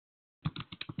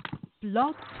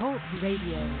Blog Talk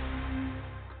Radio.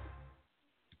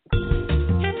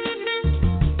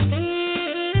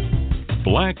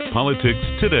 Black Politics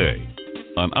Today.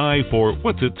 An eye for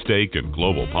what's at stake in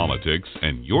global politics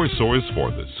and your source for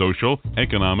the social,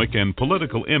 economic, and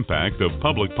political impact of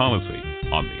public policy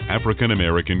on the African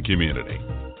American community.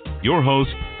 Your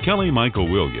host, Kelly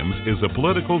Michael Williams, is a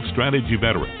political strategy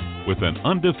veteran with an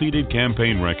undefeated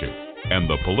campaign record and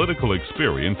the political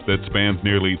experience that spans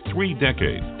nearly 3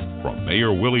 decades, from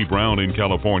Mayor Willie Brown in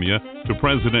California to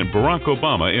President Barack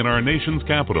Obama in our nation's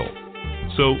capital.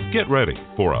 So get ready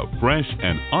for a fresh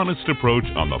and honest approach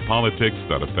on the politics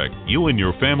that affect you and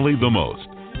your family the most.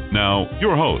 Now,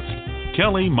 your host,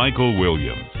 Kelly Michael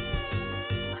Williams.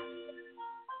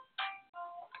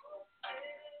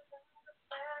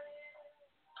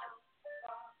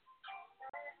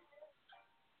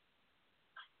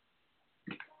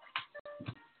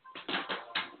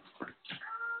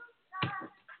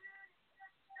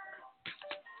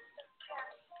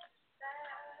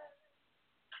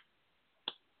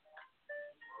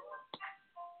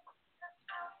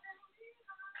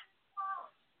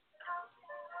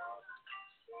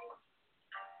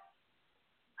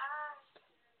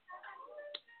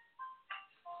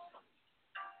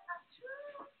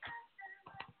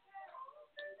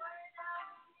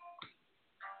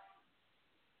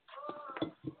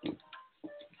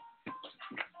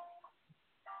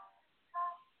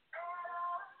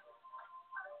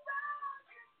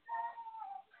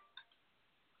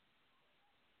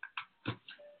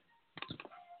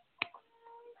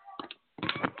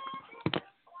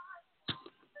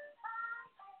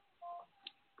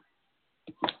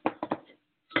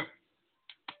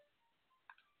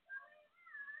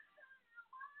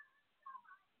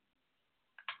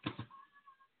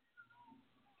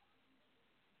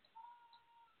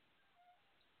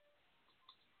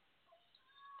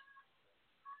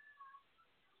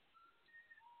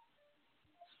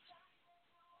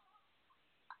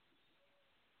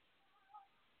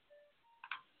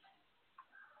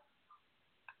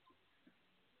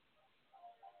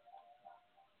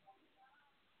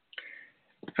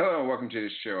 Hello and welcome to the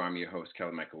show. I'm your host,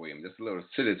 Kelly Michael Williams. Just a little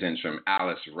Citizens from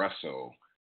Alice Russell.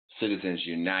 Citizens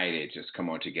United, just come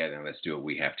on together and let's do what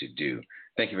we have to do.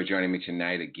 Thank you for joining me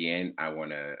tonight again. I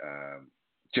want to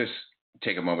just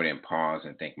take a moment and pause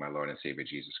and thank my Lord and Savior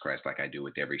Jesus Christ like I do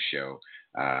with every show.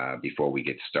 Before we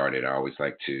get started, I always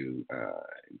like to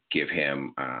give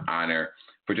him honor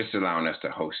for just allowing us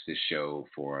to host this show,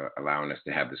 for allowing us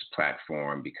to have this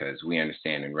platform, because we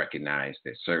understand and recognize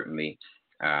that certainly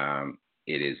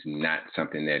it is not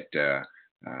something that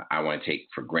I want to take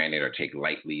for granted or take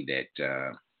lightly,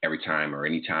 that every time or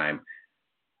any time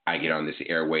I get on this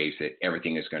airwaves that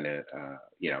everything is going to,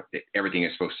 that everything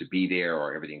is supposed to be there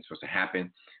or everything is supposed to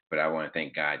happen. But I want to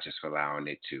thank God just for allowing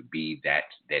it to be that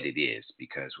it is,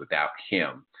 because without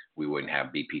him, we wouldn't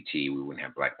have BPT, we wouldn't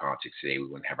have Black Politics Today, we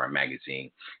wouldn't have our magazine,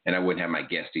 and I wouldn't have my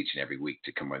guests each and every week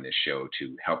to come on this show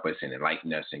to help us and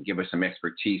enlighten us and give us some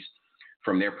expertise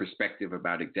from their perspective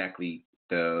about exactly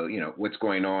what's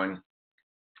going on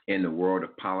in the world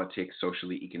of politics,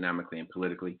 socially, economically, and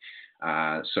politically.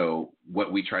 So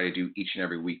what we try to do each and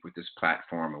every week with this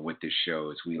platform and with this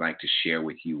show is we like to share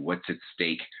with you what's at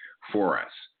stake for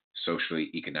us,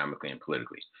 socially, economically, and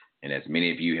politically. And as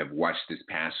many of you have watched this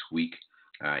past week,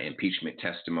 impeachment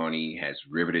testimony has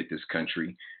riveted this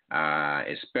country,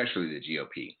 especially the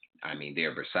GOP. I mean,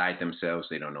 they're beside themselves.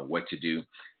 They don't know what to do.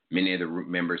 Many of the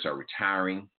members are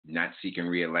retiring, not seeking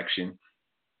re-election.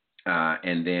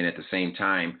 And then at the same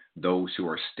time, those who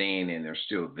are staying and they're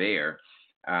still there,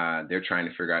 they're trying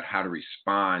to figure out how to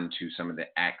respond to some of the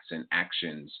acts and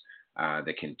actions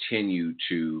that continue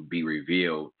to be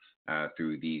revealed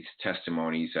through these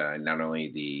testimonies, not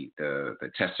only the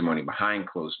testimony behind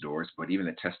closed doors, but even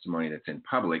the testimony that's in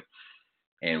public,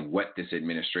 and what this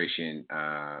administration,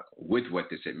 with what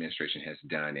this administration has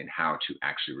done and how to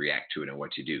actually react to it and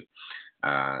what to do.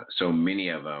 So many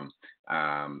of them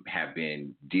have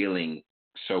been dealing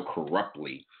so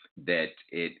corruptly that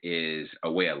it is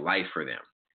a way of life for them.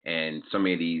 And so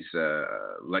many of these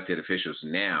elected officials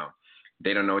now,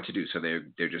 they don't know what to do. So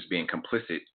they're just being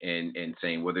complicit and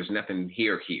saying, well, there's nothing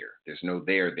here. There's no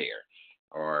there.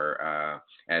 Or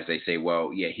as they say,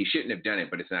 well, yeah, he shouldn't have done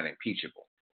it, but it's not impeachable.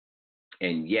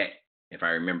 And yet, if I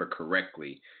remember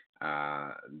correctly,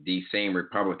 these same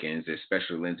Republicans,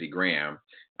 especially Lindsey Graham,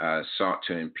 sought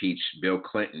to impeach Bill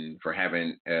Clinton for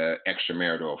having an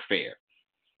extramarital affair.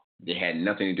 They had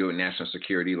nothing to do with national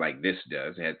security like this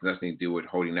does. It had nothing to do with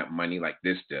holding up money like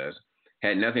this does. It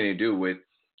had nothing to do with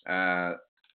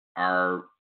our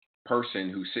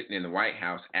person who's sitting in the White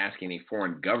House asking a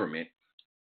foreign government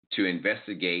to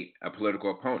investigate a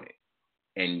political opponent.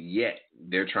 And yet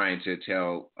they're trying to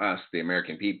tell us, the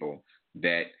American people,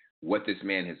 that what this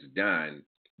man has done,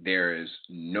 there is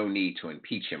no need to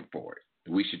impeach him for it.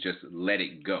 We should just let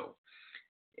it go.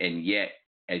 And yet,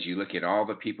 as you look at all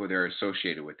the people that are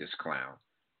associated with this clown,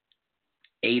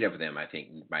 8 of them, I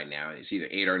think by now, it's either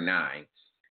 8 or 9,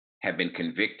 have been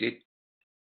convicted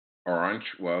or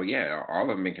all of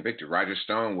them been convicted. Roger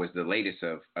Stone was the latest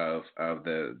of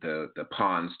the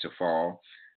pawns to fall.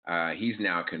 He's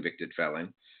now a convicted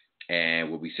felon and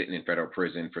will be sitting in federal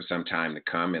prison for some time to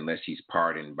come unless he's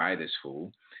pardoned by this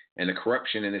fool. And the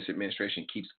corruption in this administration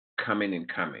keeps coming and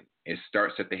coming. It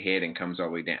starts at the head and comes all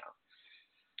the way down.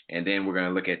 And then we're going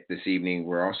to look at this evening,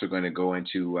 we're also going to go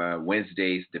into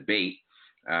Wednesday's debate,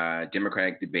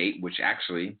 Democratic debate, which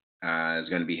actually is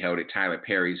going to be held at Tyler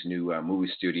Perry's new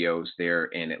movie studios there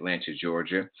in Atlanta,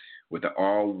 Georgia, with an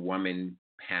all-woman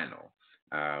panel,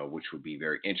 which will be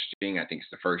very interesting. I think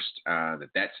it's the first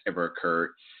that's ever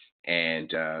occurred,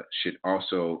 and should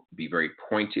also be very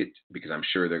pointed, because I'm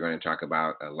sure they're going to talk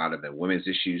about a lot of the women's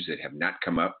issues that have not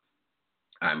come up.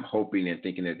 I'm hoping and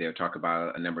thinking that they'll talk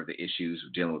about a number of the issues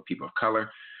dealing with people of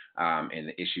color and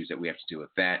the issues that we have to deal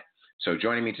with that. So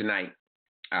joining me tonight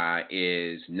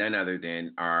is none other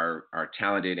than our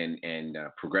talented and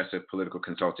progressive political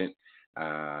consultant,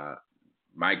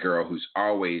 my girl, who's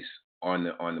always on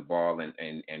the ball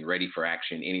and ready for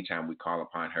action anytime we call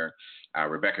upon her,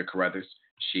 Rebecca Carruthers.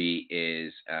 She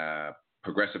is a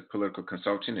progressive political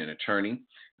consultant and attorney.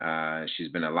 She's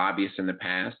been a lobbyist in the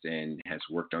past and has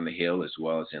worked on the Hill as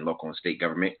well as in local and state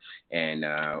government and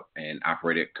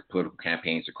operated political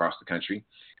campaigns across the country.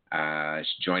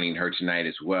 Joining her tonight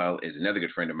as well is another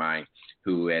good friend of mine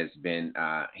who has been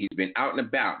he's been out and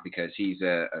about because he's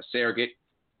a surrogate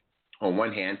on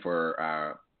one hand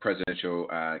for presidential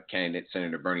candidate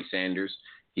Senator Bernie Sanders.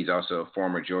 He's also a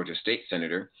former Georgia state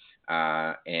senator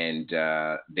and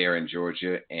there in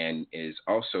Georgia, and is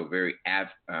also very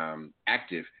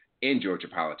active in Georgia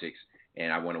politics.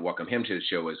 And I want to welcome him to the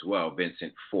show as well,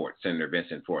 Senator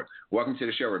Vincent Fort. Welcome to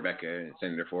the show, Rebecca and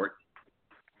Senator Fort.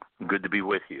 Good to be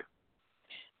with you.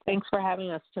 Thanks for having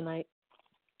us tonight.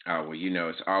 Oh, well,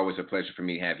 it's always a pleasure for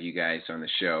me to have you guys on the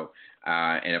show.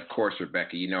 And of course,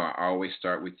 Rebecca, I always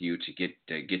start with you to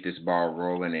get this ball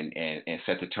rolling and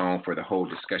set the tone for the whole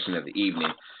discussion of the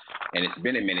evening. And it's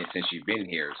been a minute since you've been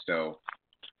here. So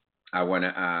I want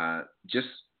to just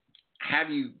have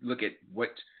you look at what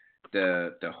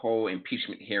the whole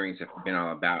impeachment hearings have been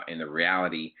all about and the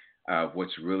reality of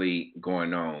what's really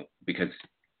going on. Because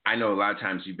I know a lot of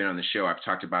times you've been on the show, I've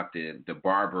talked about the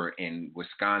barber in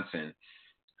Wisconsin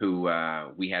who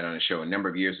we had on the show a number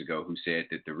of years ago, who said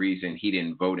that the reason he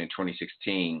didn't vote in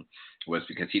 2016 was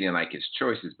because he didn't like his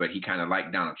choices, but he kind of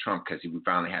liked Donald Trump because we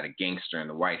finally had a gangster in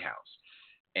the White House.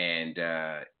 And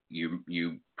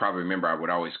you probably remember I would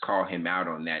always call him out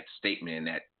on that statement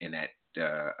in that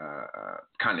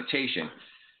connotation.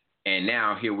 And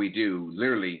now here we do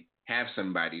literally have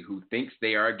somebody who thinks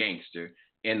they are a gangster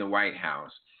in the White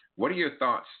House. What are your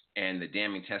thoughts and the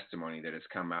damning testimony that has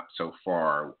come out so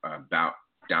far about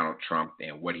Donald Trump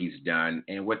and what he's done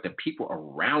and what the people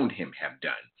around him have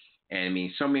done? And I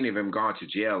mean, so many of them gone to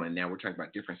jail, and now we're talking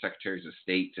about different secretaries of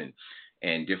states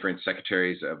and different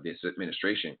secretaries of this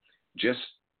administration just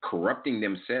corrupting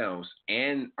themselves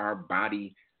and our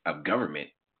body of government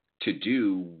to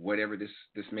do whatever this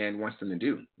man wants them to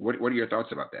do. What are your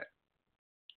thoughts about that?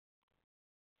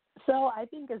 So I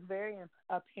think it's very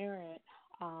apparent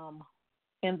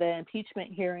in the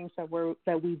impeachment hearings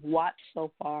that we've watched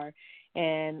so far,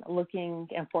 and looking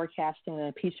and forecasting the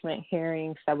impeachment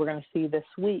hearings that we're going to see this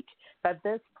week, that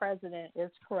this president is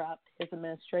corrupt, his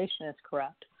administration is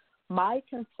corrupt. My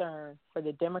concern for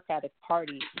the Democratic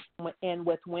Party and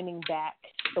with winning back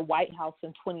the White House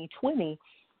in 2020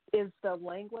 is the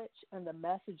language and the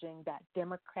messaging that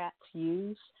Democrats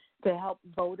use to help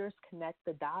voters connect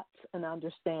the dots and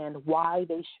understand why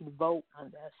they should vote on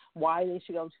this, why they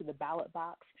should go to the ballot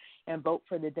box and vote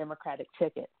for the Democratic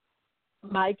ticket.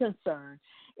 My concern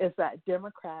is that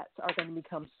Democrats are going to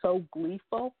become so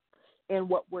gleeful in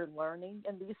what we're learning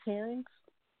in these hearings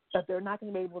that they're not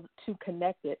going to be able to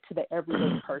connect it to the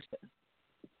everyday person,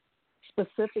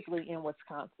 specifically in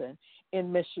Wisconsin,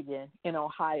 in Michigan, in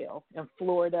Ohio, in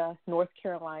Florida, North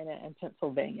Carolina, and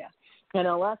Pennsylvania. And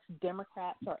unless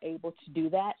Democrats are able to do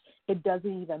that, it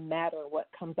doesn't even matter what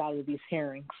comes out of these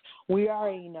hearings. We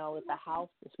already know that the House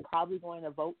is probably going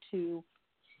to vote to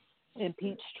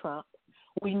impeach Trump.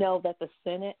 We know that the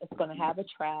Senate is going to have a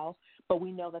trial, but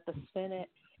we know that the Senate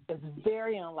is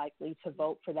very unlikely to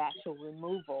vote for the actual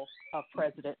removal of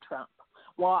President Trump.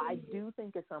 while I do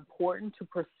think it's important to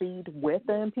proceed with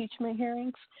the impeachment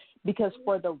hearings, because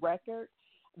for the record,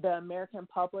 the American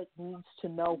public needs to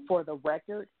know for the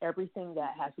record everything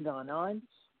that has gone on.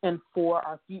 And for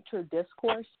our future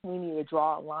discourse, we need to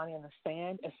draw a line in the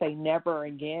sand and say never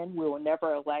again. We will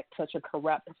never elect such a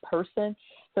corrupt person,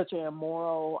 such an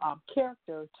immoral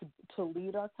character to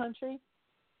lead our country.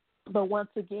 But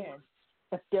once again,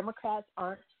 if Democrats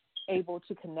aren't able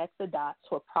to connect the dots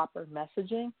with proper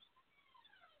messaging,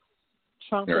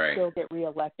 Trump will still get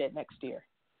reelected next year.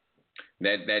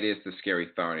 That is the scary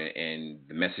thought, and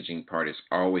the messaging part is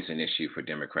always an issue for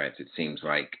Democrats. It seems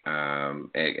like, I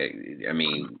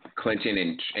mean,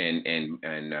 Clinton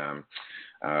and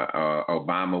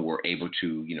Obama were able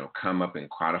to, come up and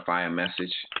codify a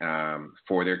message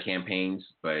for their campaigns,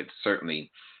 but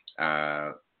certainly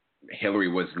Hillary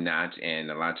was not, and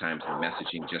a lot of times the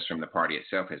messaging just from the party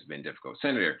itself has been difficult.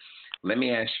 Senator, let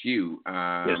me ask you,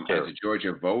 as a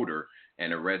Georgia voter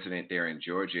and a resident there in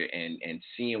Georgia, and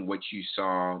seeing what you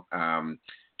saw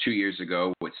 2 years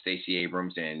ago with Stacey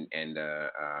Abrams and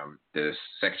the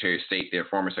Secretary of State there,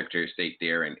 former Secretary of State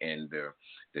there, and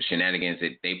the shenanigans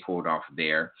that they pulled off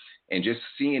there, and just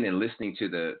seeing and listening to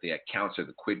the accounts of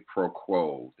the quid pro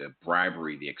quo, the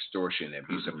bribery, the extortion, the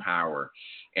abuse of power,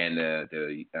 and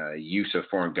the use of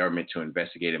foreign government to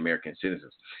investigate American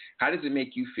citizens. How does it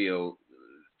make you feel?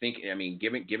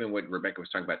 Given what Rebecca was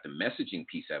talking about, the messaging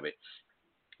piece of it,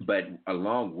 but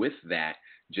along with that,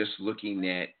 just looking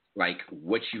at like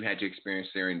what you had to experience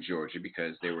there in Georgia,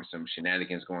 because there were some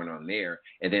shenanigans going on there,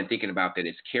 and then thinking about that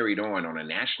it's carried on a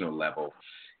national level,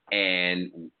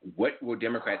 and what will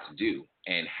Democrats do,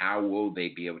 and how will they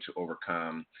be able to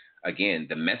overcome, again,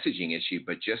 the messaging issue,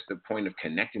 but just the point of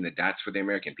connecting the dots for the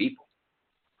American people?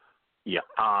 Yeah,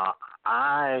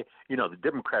 the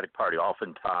Democratic Party,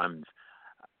 oftentimes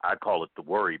I call it the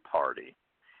worry party.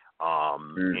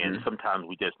 And sometimes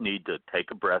we just need to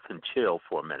take a breath and chill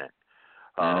for a minute.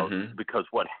 Because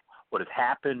what has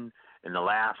happened in the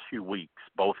last few weeks,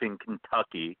 both in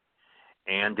Kentucky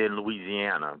and in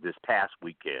Louisiana this past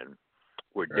weekend,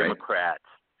 where Democrats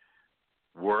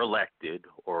were elected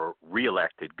or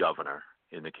reelected governor,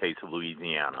 in the case of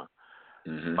Louisiana,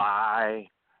 by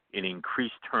an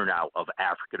increased turnout of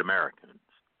African Americans.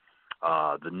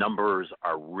 The numbers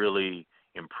are really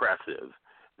impressive,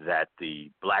 that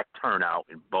the black turnout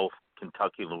in both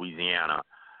Kentucky and Louisiana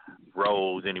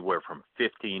rose anywhere from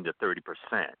 15 to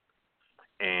 30%.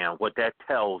 And what that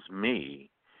tells me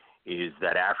is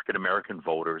that African American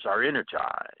voters are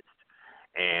energized.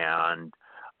 And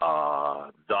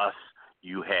thus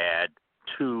you had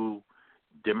 2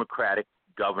 Democratic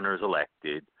governors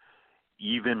elected,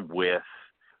 even with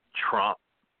Trump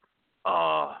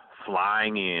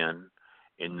flying in.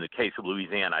 In the case of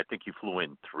Louisiana, I think he flew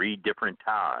in 3 different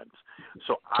times.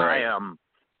 So I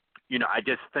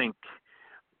just think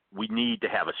we need to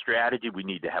have a strategy. We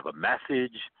need to have a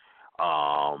message,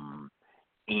 but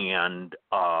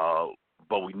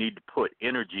we need to put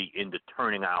energy into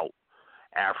turning out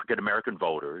African American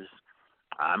voters.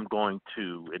 I'm going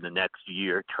to, in the next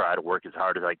year, try to work as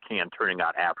hard as I can turning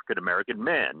out African American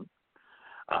men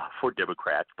for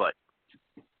Democrats. But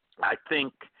I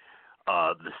think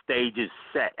the stage is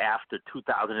set after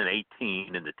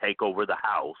 2018 and the takeover of the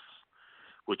House,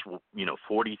 which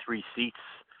 43 seats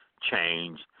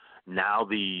changed. Now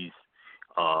these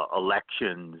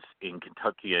elections in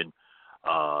Kentucky and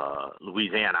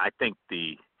Louisiana, I think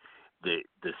the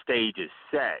stage is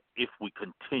set if we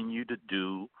continue to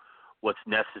do what's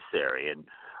necessary. And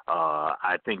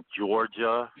I think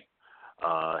Georgia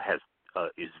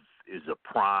is a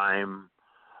prime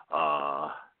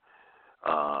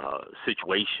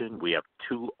situation. We have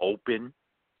 2 open,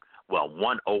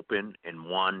 one open and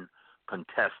one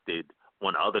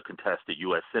other contested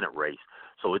U.S. Senate race.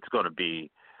 So it's going to be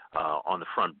on the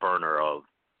front burner of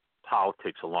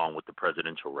politics along with the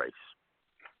presidential race.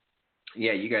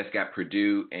 Yeah, you guys got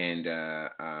Purdue and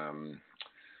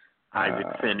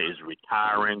Isaacson is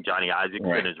retiring. Johnny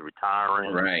Isaacson is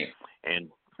retiring. Right. And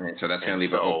so that's going to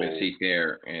leave an open seat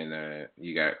there. And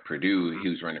you got Purdue,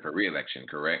 who's running for re-election,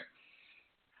 correct?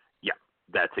 Yeah,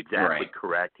 that's exactly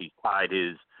correct. He tied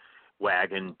his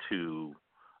wagon to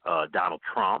Donald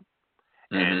Trump.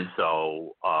 And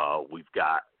so we've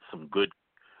got some good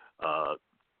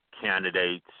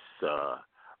candidates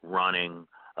running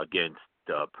against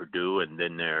Purdue, and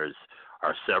then are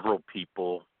several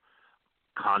people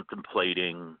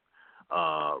contemplating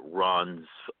runs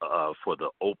for the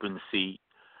open seat.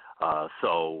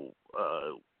 So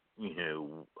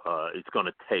it's going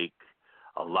to take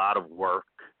a lot of work.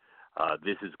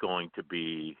 This is going to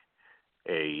be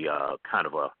a kind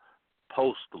of a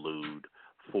postlude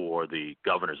for the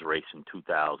governor's race in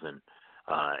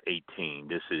 2018.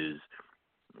 This is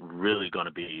really going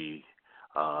to be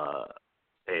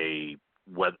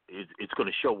it's going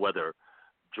to show whether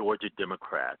Georgia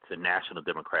Democrats and national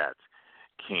Democrats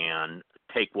can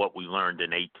take what we learned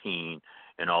in 18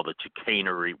 and all the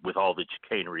chicanery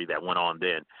that went on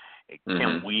then.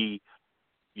 Can we,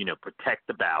 protect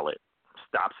the ballot,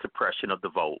 stop suppression of the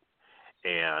vote,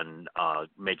 and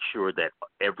make sure that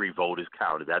every vote is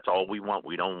counted? That's all we want.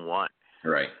 We don't want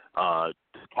to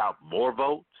count more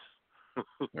votes.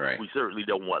 Right. We certainly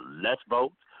don't want less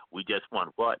votes. We just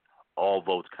want all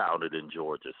votes counted in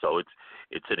Georgia. So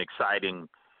it's an exciting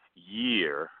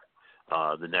year.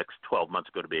 The next 12 months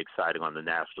are going to be exciting on the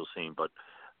national scene, but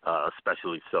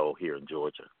especially so here in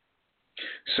Georgia.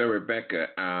 So, Rebecca,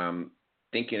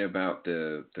 thinking about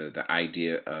the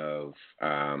idea of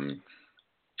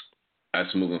us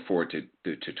moving forward to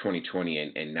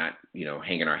 2020 and not,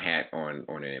 hanging our hat on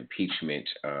an impeachment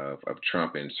of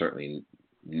Trump, and certainly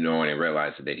knowing and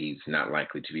realizing that he's not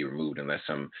likely to be removed unless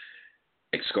some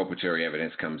exculpatory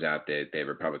evidence comes out that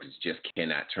Republicans just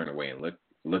cannot turn away and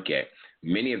look at.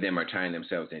 Many of them are tying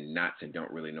themselves in knots and don't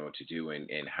really know what to do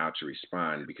and how to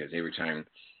respond, because every time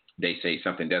they say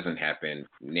something doesn't happen,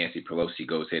 Nancy Pelosi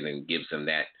goes in and gives them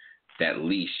that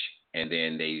leash, and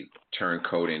then they turn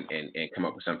code and come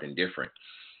up with something different.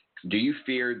 Do you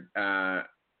fear that,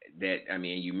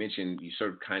 you mentioned, you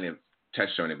sort of kind of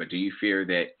touched on it, but do you fear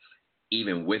that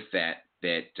even with that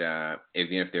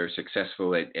if they're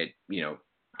successful at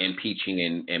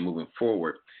impeaching and moving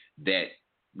forward, that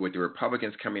with the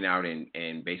Republicans coming out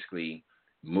and basically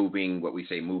moving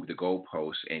move the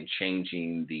goalposts and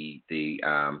changing the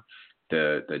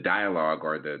dialogue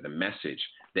or the message,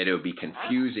 that it would be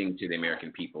confusing to the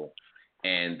American people,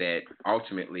 and that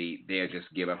ultimately they'll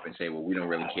just give up and say, well, we don't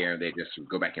really care, and they just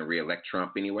go back and reelect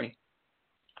Trump anyway?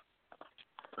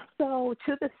 So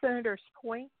to the senator's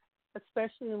point,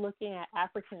 especially looking at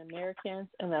African Americans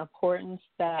and the importance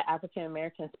that African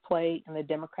Americans play in the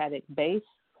Democratic base,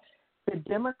 the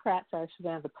Democrats are actually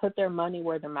going to have to put their money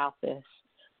where their mouth is.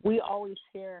 We always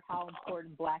hear how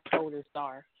important Black voters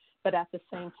are, but at the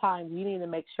same time, we need to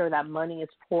make sure that money is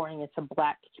pouring into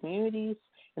Black communities,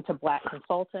 into Black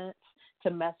consultants, to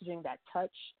messaging that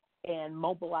touch and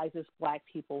mobilizes Black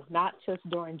people, not just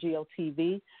during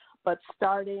GOTV, but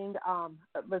starting at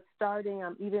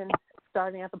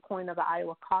the point of the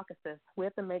Iowa caucuses. We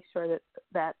have to make sure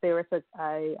that there is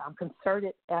a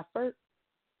concerted effort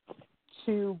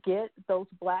to get those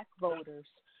Black voters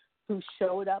who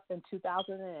showed up in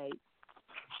 2008,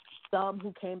 some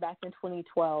who came back in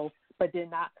 2012 but did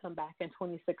not come back in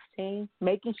 2016,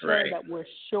 making sure that we're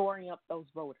shoring up those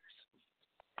voters.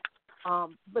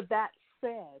 But that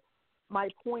said, my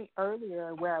point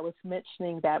earlier where I was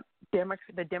mentioning that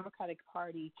the Democratic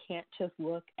Party can't just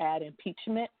look at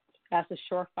impeachment as a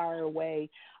surefire way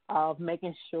of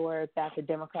making sure that the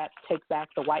Democrats take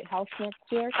back the White House next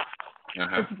year.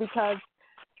 It's because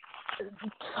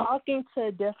talking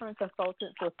to different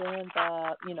consultants within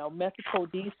the mythical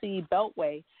D.C.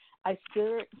 Beltway, I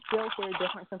still hear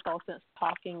different consultants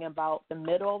talking about the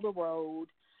middle of the road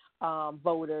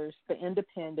voters, the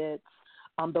independents,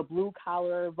 the blue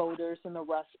collar voters in the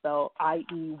Rust Belt,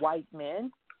 i.e. white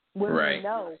men, when we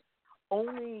know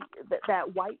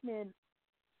that white men,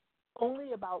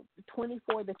 only about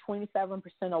 24 to 27%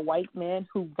 of white men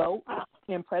who vote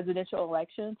in presidential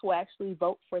elections will actually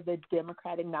vote for the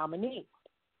Democratic nominee,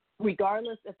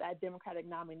 regardless if that Democratic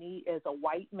nominee is a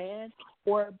white man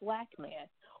or a Black man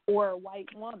or a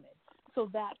white woman. So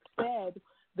that said,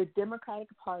 the Democratic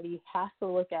Party has to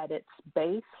look at its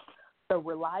base, the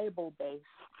reliable base,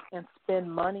 and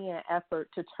spend money and effort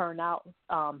to turn out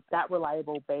that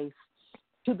reliable base.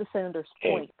 To the senator's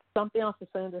point, something else the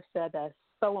senator said that's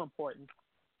so important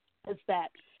is that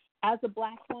as a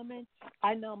Black woman,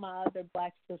 I know my other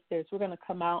Black sisters, we're going to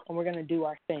come out and we're going to do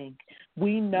our thing.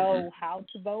 We know how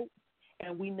to vote,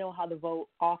 and we know how to vote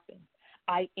often.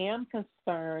 I am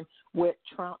concerned with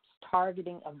Trump's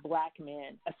targeting of Black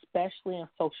men, especially in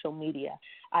social media.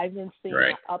 I've been seeing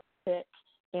an uptick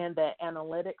in the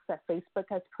analytics that Facebook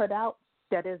has put out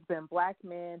that has been Black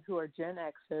men who are Gen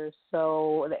Xers,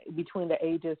 so between the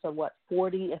ages of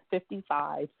 40 and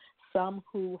 55, some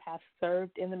who have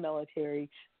served in the military,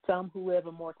 some who live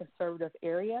in more conservative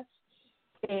areas.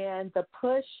 And the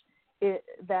push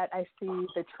that I see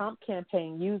the Trump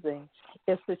campaign using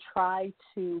is to try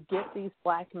to get these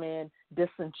Black men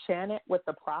disenchanted with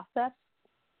the process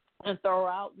and throw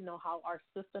out, how our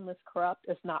system is corrupt,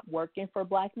 it's not working for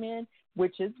Black men,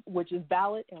 which is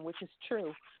valid and which is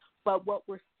true. But what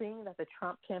we're seeing that the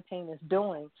Trump campaign is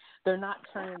doing, they're not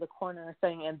turning the corner and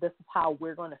saying, and this is how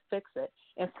we're going to fix it.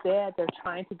 Instead, they're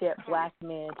trying to get black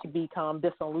men to become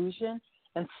disillusioned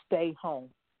and stay home,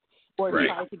 or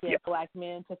try to get black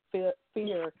men to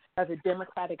fear that the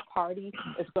Democratic Party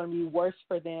is going to be worse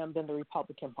for them than the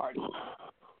Republican Party.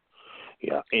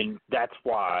 Yeah, and that's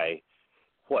why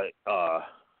what our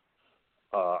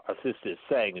sister is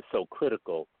saying is so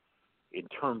critical in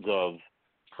terms of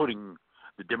putting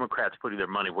the Democrats putting their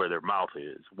money where their mouth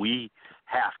is. We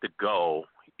have to go,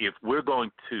 if we're going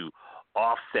to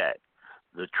offset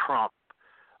the Trump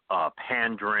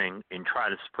pandering and try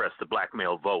to suppress the black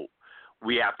male vote,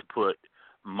 we have to put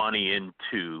money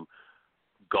into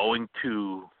going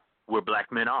to where black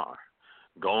men are,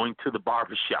 going to the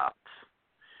barbershops,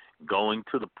 going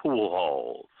to the pool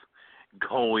halls,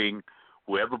 going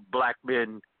wherever black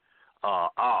men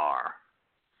are.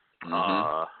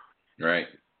 Right.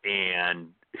 And,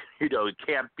 it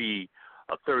can't be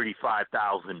a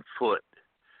 35,000-foot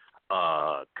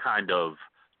kind of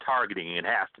targeting. It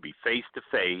has to be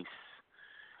face-to-face,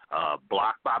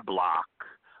 block by block,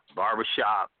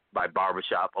 barbershop by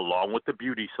barbershop, along with the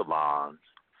beauty salons.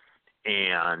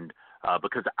 And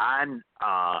because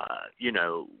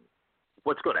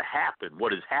what's going to happen,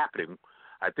 what is happening,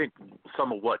 I think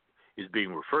some of what is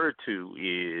being referred to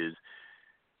is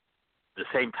the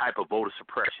same type of voter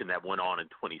suppression that went on in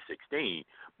 2016,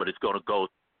 but it's going to go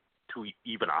to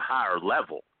even a higher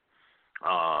level.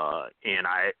 And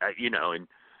and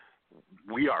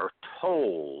we are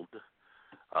told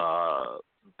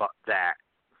that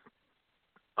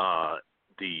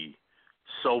the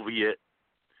Soviet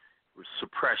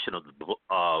suppression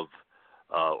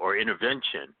or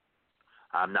intervention,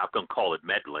 I'm not going to call it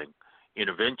meddling,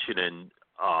 intervention in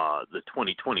the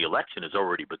 2020 election has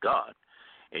already begun.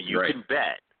 And you can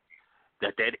bet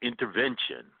that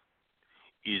intervention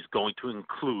is going to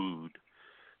include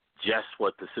just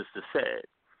what the sister said,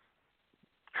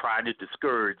 trying to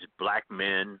discourage black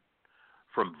men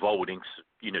from voting,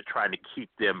 trying to keep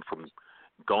them from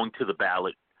going to the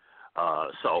ballot.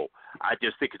 So I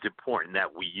just think it's important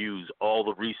that we use all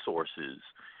the resources,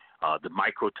 the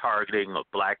micro-targeting of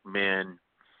black men,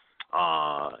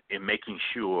 in making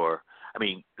sure, let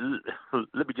me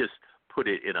just put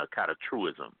it in a kind of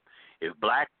truism. If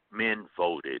black men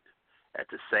voted at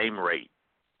the same rate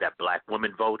that black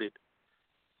women voted,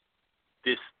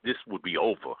 this would be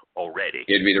over already.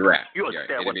 It'd be the wrap. It'd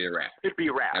be the wrap. It'd be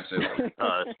a wrap. Absolutely.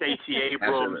 Stacey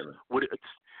Abrams would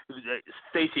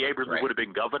have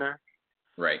been governor.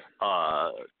 Right.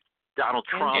 Donald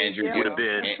Trump would have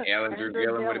been. Andrew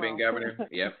Gillum would have been governor.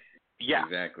 Yep. Yeah.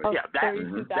 Exactly. Yeah.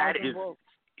 That is.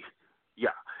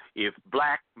 Yeah. If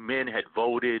black men had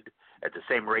voted at the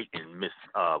same rate in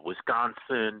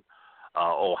Wisconsin,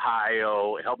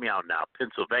 Ohio, help me out now,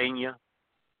 Pennsylvania.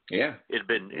 Yeah. It'd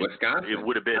been Wisconsin. It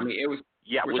would have been. It was.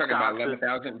 Yeah, we're talking about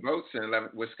 11,000 votes in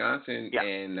Wisconsin,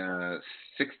 and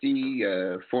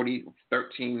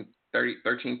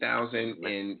 13,000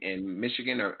 in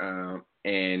Michigan,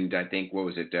 and I think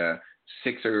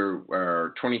 6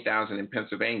 or 20,000 in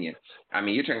Pennsylvania.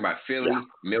 You're talking about Philly,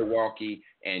 Milwaukee,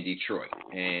 and Detroit,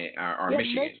 and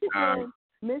Michigan.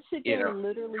 Michigan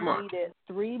literally needed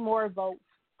 3 more votes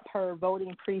per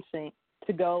voting precinct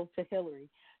to go to Hillary.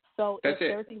 So if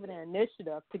there's even an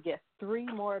initiative to get 3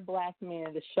 more black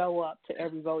men to show up to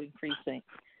every voting precinct,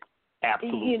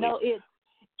 absolutely.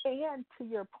 And to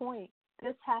your point,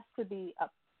 this has to be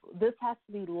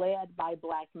led by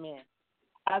black men.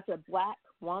 As a black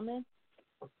woman,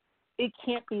 it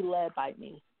can't be led by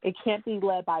me. It can't be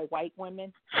led by white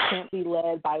women. It can't be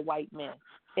led by white men.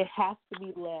 It has to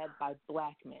be led by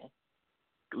black men.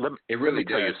 It really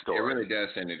does. It really does,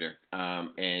 Senator.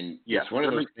 And it's one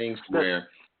of those things where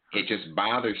it just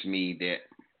bothers me that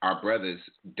our brothers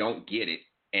don't get it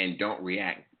and don't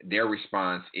react. Their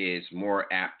response is more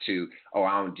apt to,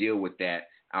 I don't deal with that.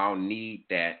 I don't need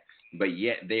that. But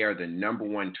yet they are the number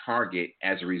one target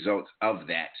as a result of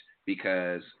that,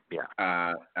 because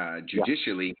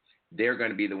judicially, they're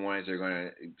going to be the ones that are going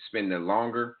to spend the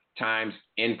longer times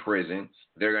in prison.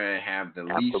 They're going to have the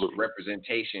least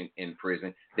representation in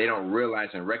prison. They don't realize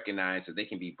and recognize that they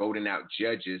can be voting out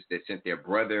judges that sent their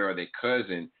brother or their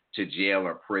cousin to jail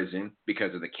or prison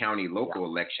because of the county local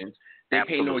elections. They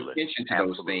pay no attention to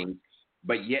those things,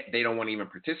 but yet they don't want to even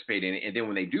participate in it. And then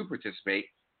when they do participate,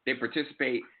 they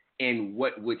participate in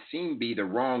what would seem be the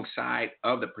wrong side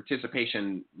of the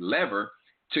participation lever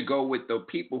to go with the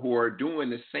people who are doing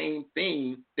the same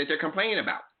thing that they're complaining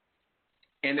about.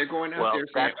 And they're going out there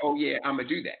saying, I'm going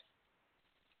to do that.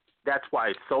 That's why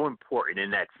it's so important in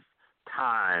that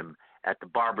time at the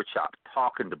barbershop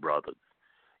talking to brothers.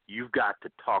 you've got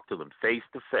to talk to them face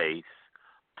to face,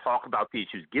 talk about the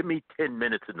issues. Give me 10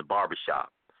 minutes in the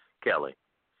barbershop, Kelly.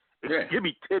 Yeah. Give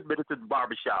me 10 minutes in the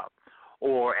barbershop.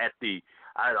 Or at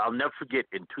I'll never forget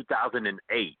in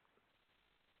 2008,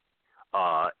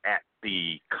 at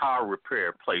the car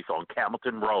repair place on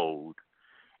Camilton Road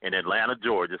in Atlanta,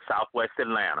 Georgia, southwest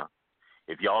Atlanta.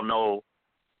 If y'all know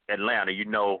Atlanta, you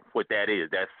know what that is.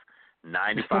 That's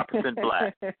 95%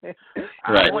 black. Right.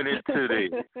 I went into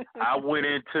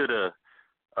the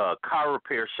car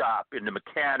repair shop, and the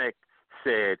mechanic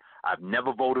said, "I've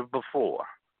never voted before,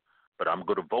 but I'm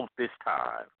going to vote this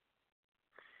time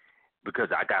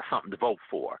because I got something to vote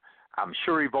for." I'm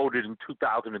sure he voted in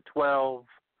 2012.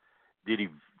 Did he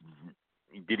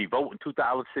vote in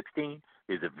 2016?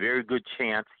 There's a very good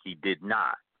chance he did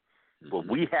not. What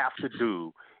we have to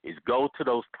do is go to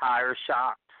those tire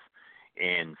shops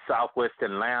in southwest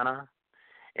Atlanta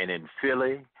and in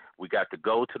Philly. We got to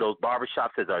go to those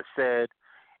barbershops, as I said,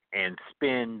 and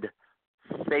spend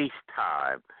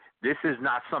FaceTime. This is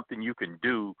not something you can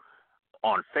do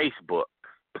on Facebook,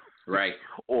 right,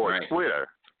 or right. Twitter.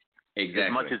 Exactly.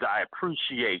 As much as I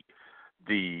appreciate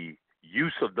the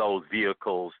use of those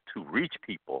vehicles to reach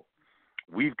people,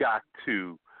 we've got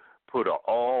to put an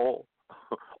all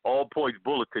points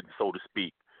bulletin, so to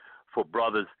speak, for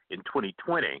brothers in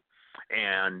 2020,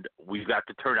 and we've got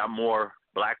to turn out more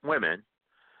black women.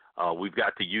 We've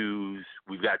got to do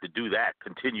that,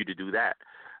 continue to do that,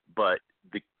 but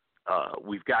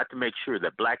we've got to make sure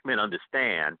that black men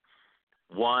understand,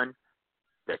 one,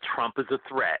 that Trump is a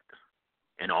threat,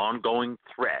 an ongoing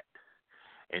threat,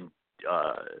 and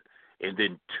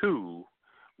then two,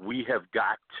 we have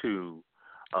got to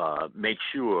make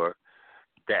sure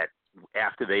that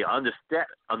after they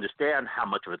understand how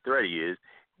much of a threat he is,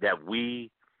 that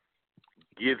we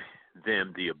give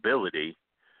them the ability,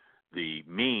 the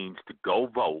means to go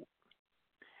vote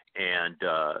and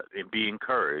be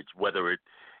encouraged. Whether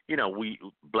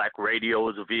black radio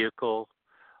is a vehicle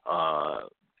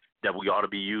that we ought to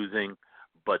be using,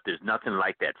 but there's nothing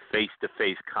like that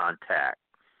face-to-face contact,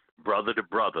 brother to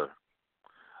brother,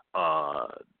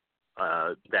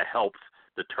 that helps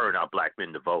to turn out black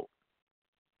men to vote.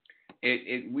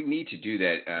 We need to do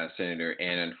that, Senator,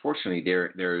 and unfortunately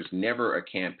there's never a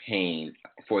campaign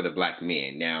for the black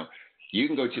men. Now, you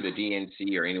can go to the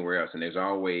DNC or anywhere else, and there's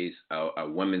always a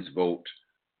women's vote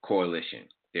coalition.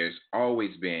 There's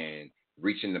always been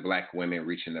reaching the black women.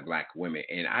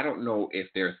 And I don't know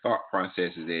if their thought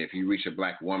process is that if you reach a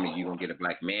black woman, you're going to get a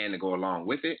black man to go along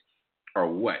with it or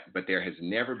what. But there has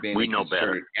never been a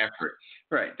concerted effort.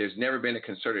 Right. There's never been a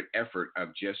concerted effort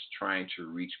of just trying to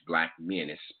reach black men,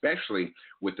 especially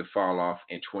with the fall off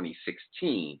in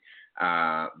 2016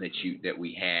 that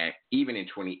we had. Even in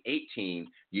 2018,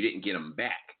 you didn't get them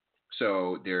back.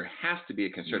 So there has to be a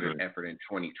concerted effort in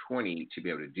 2020 to be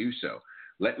able to do so.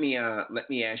 Let me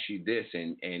ask you this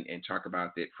and talk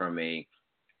about it from a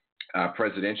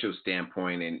presidential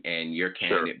standpoint and your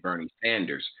candidate, sure, Bernie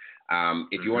Sanders.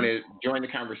 If you want to join the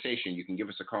conversation, you can give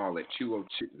us a call at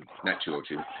 202.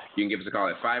 You can give us a call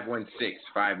at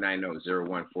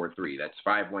 516-590-0143. That's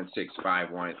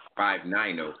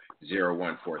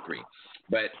 516-590-0143.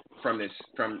 But from the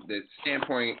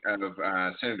standpoint of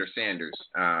Senator Sanders,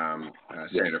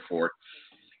 Senator Ford,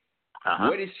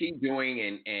 what is he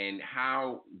doing, and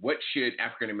what should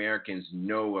African Americans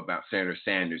know about Senator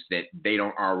Sanders that they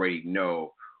don't already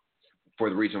know, for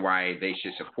the reason why they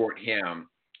should support him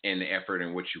in the effort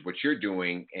in what you're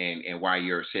doing and why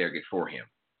you're a surrogate for him?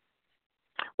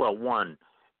 Well, one,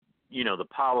 the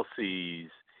policies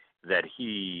that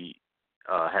he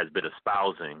has been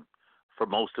espousing for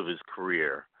most of his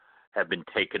career have been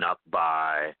taken up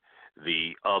by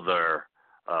the other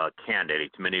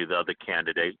candidates. Many of the other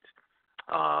candidates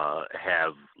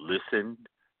have listened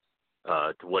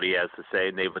to what he has to say,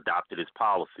 and they've adopted his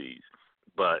policies.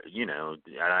 But,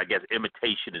 I guess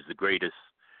imitation is the greatest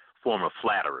form of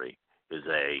flattery, is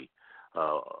a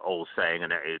old saying,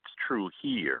 and it's true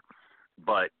here.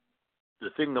 But the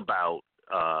thing about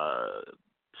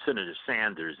Senator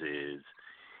Sanders is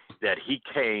that he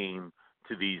came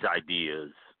to these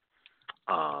ideas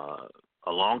a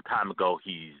long time ago.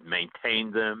 He's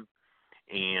maintained them,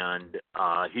 and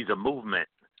he's a movement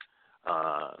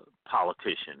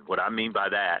politician. What I mean by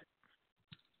that,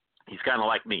 he's kind of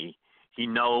like me. He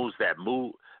knows that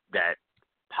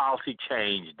policy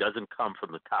change doesn't come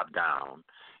from the top down.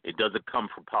 It doesn't come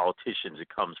from politicians. It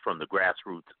comes from the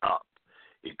grassroots up.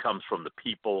 It comes from the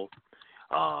people,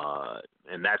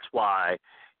 and that's why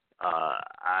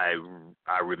I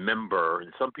remember,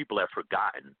 and some people have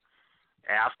forgotten,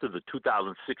 after the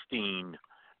 2016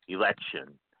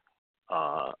 election,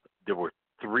 there were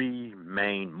three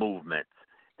main movements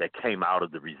that came out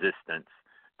of the resistance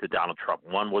to Donald Trump.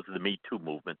 One was the Me Too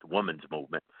movement, the women's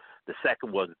movement. The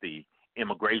second was the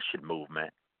immigration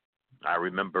movement. I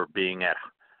remember being at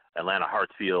Atlanta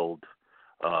Hartsfield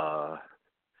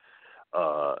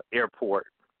airport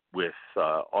with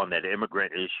on that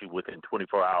immigrant issue. Within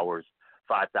 24 hours,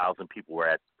 5,000 people were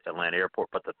at Atlanta airport.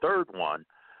 But the third one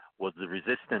was the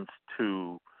resistance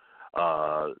to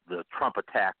the Trump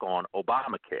attack on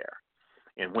Obamacare.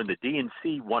 And when the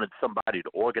DNC wanted somebody to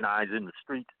organize in the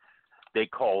streets, they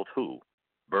called who?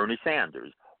 Bernie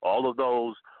Sanders. All of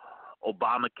those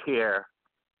Obamacare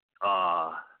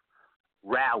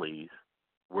rallies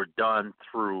were done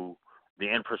through the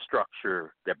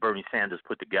infrastructure that Bernie Sanders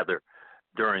put together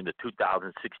during the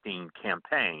 2016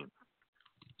 campaign.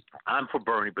 I'm for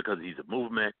Bernie because he's a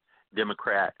movement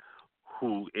Democrat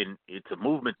it's a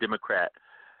movement Democrat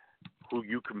who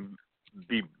you can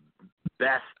be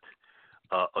best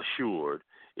assured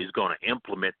is going to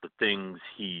implement the things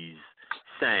he's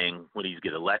saying when he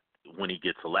gets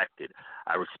elected.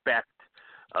 I respect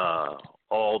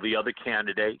all the other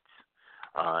candidates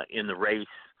in the race,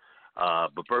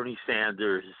 but Bernie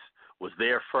Sanders was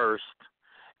there first,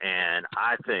 and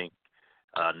I think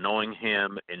knowing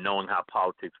him and knowing how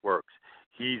politics works,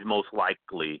 he's most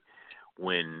likely,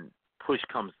 when push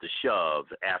comes to shove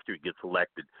after he gets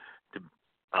elected,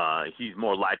 he's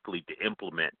more likely to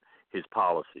implement his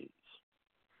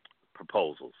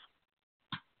proposals.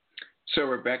 So,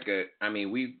 Rebecca, I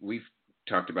mean, we've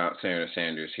talked about Senator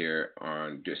Sanders here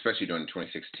especially during the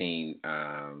 2016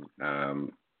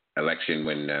 election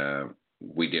when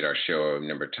we did our show a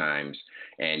number of times,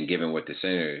 and given what the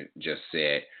senator just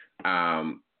said,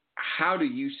 how do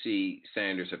you see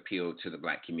Sanders' appeal to the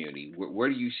Black community? Where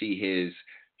do you see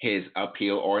his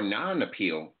appeal or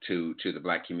non-appeal to the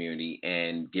Black community?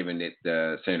 And given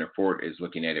that Senator Ford is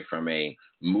looking at it from a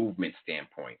movement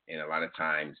standpoint, and a lot of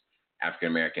times African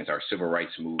Americans, our civil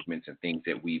rights movements and things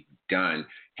that we've done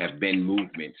have been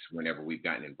movements whenever we've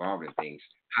gotten involved in things.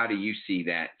 How do you see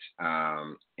that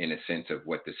in a sense of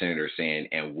what the senator is saying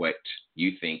and what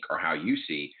you think or how you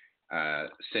see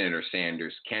Senator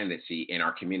Sanders' candidacy in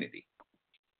our community?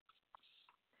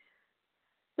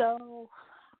 So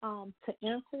to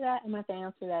answer that, I'm going to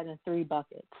answer that in three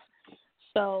buckets.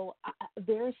 So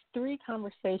there's three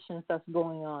conversations that's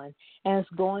going on, and it's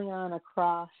going on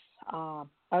across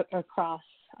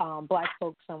Black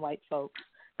folks and white folks.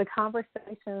 The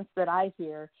conversations that I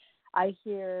hear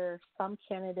some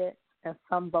candidates and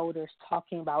some voters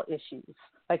talking about issues,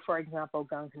 like, for example,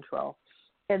 gun control.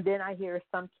 And then I hear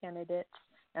some candidates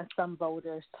and some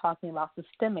voters talking about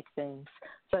systemic things,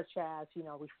 such as,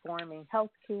 reforming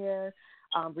healthcare,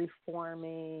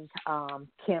 reforming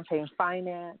campaign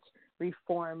finance,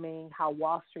 reforming how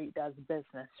Wall Street does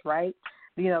business, right?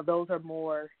 Those are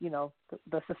more,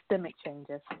 the systemic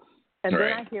changes. And right.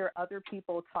 Then I hear other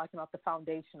people talking about the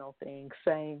foundational things,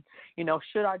 saying,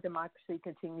 should our democracy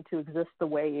continue to exist the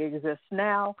way it exists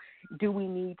now? Do we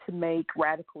need to make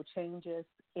radical changes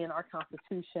in our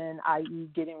Constitution, i.e.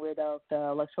 getting rid of the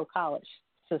electoral college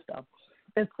system?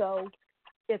 And so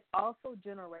it's also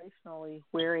generationally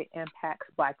where it impacts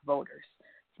Black voters.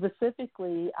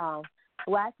 Specifically,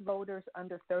 Black voters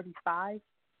under 35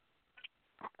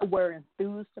 were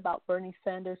enthused about Bernie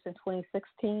Sanders in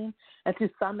 2016, and to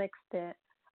some extent,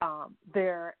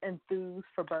 they're enthused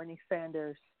for Bernie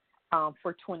Sanders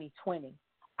for 2020.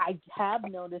 I have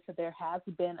noticed that there has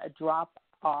been a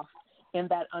drop-off in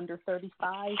that under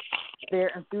 35. Their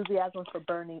enthusiasm for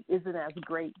Bernie isn't as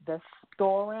great this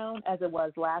go-around as it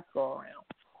was last go-around.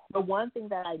 But one thing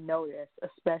that I noticed,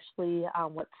 especially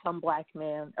with some Black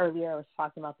men, earlier I was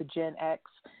talking about the Gen X,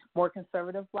 more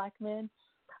conservative Black men,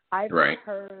 I've right.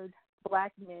 heard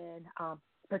Black men,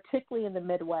 particularly in the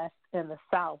Midwest and the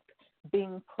South,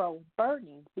 being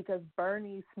pro-Bernie because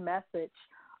Bernie's message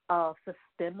of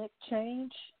systemic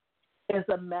change is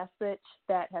a message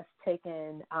that has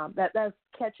taken, that's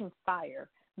catching fire,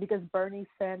 because Bernie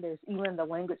Sanders, even the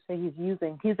language that he's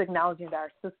using, he's acknowledging that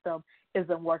our system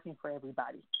isn't working for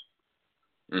everybody.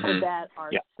 Mm-hmm. And that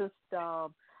our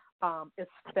system is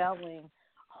failing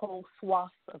whole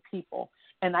swaths of people.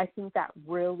 And I think that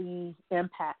really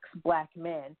impacts Black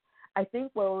men. I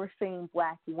think where we're seeing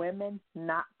Black women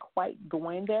not quite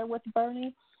going there with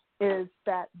Bernie is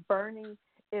that Bernie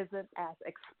isn't as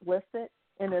explicit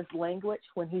in his language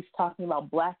when he's talking about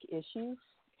Black issues.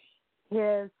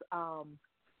 His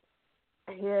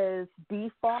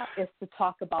default is to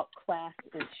talk about class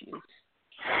issues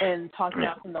and talk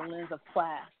about from the lens of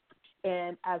class.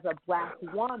 And as a Black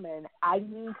woman, I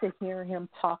need to hear him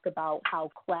talk about how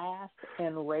class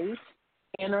and race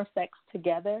intersects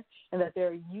together, and that there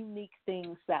are unique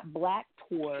things that Black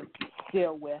poor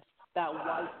deal with that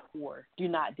white poor do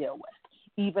not deal with.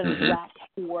 Even Black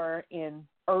poor in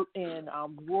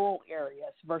rural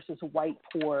areas versus white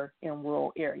poor in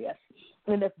rural areas.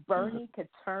 And if Bernie could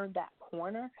turn that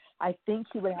corner, I think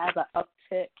he would have an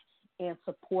uptick in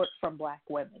support from Black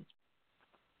women.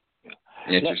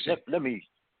 Interesting. Let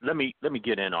me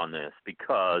get in on this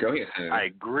because I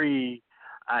agree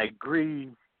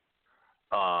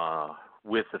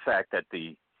with the fact that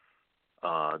there's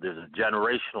a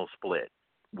generational split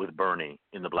with Bernie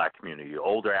in the Black community.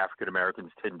 Older African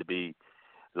Americans tend to be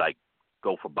like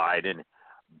go for Biden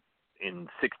in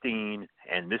 16,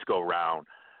 and this go around,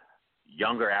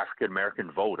 younger African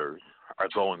American voters are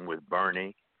going with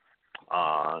Bernie.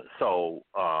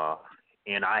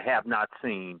 And I have not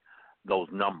seen those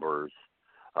numbers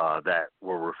that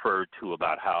were referred to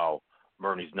about how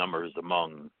Bernie's numbers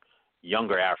among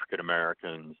younger African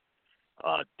Americans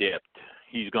dipped.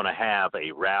 He's going to have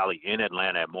a rally in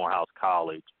Atlanta at Morehouse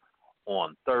College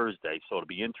on Thursday, so it'll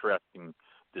be interesting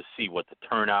to see what the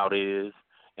turnout is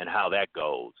and how that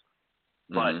goes.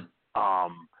 But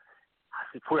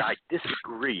where I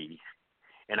disagree,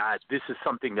 and this is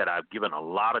something that I've given a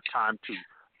lot of time to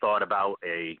thought about.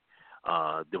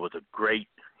 There was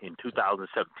in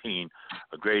 2017,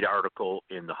 a great article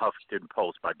in the Huffington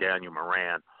Post by Daniel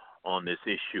Moran on this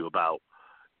issue about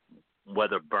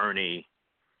whether Bernie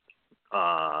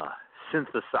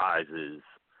synthesizes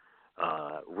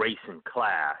race and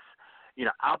class.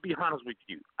 I'll be honest with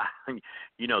you.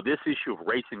 This issue of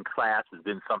race and class has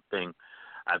been something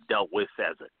I've dealt with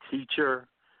as a teacher,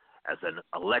 as an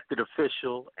elected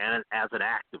official, and as an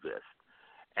activist.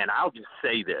 And I'll just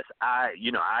say this.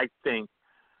 I think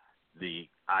the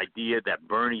idea that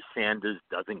Bernie Sanders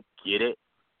doesn't get it,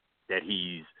 that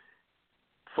he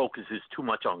focuses too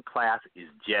much on class, is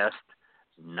just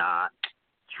not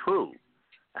true.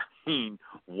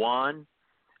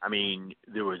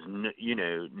 There was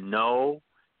no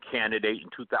candidate in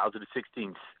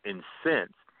 2016 and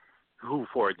since who,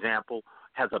 for example,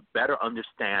 has a better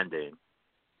understanding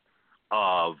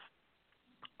of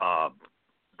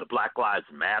the Black Lives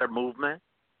Matter movement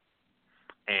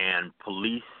and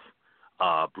police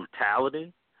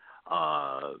brutality.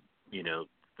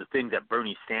 The things that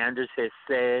Bernie Sanders has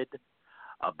said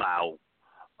about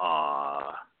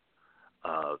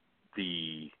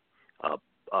the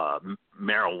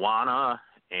marijuana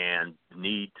and the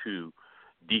need to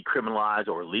decriminalize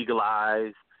or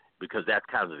legalize, because that's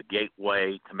kind of the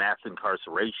gateway to mass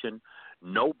incarceration.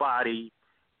 Nobody,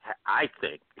 I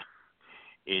think,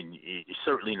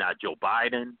 certainly not Joe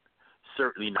Biden,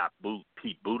 certainly not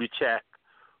Pete Buttigieg,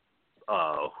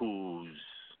 whose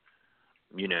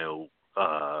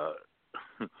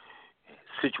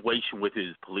situation with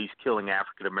his police killing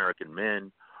African American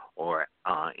men, or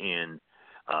in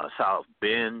South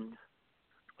Bend,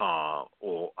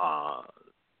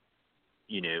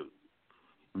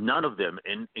 none of them,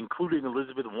 including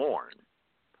Elizabeth Warren,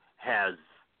 has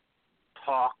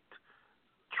talked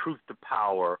truth to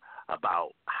power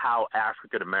about how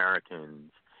African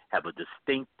Americans have a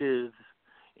distinctive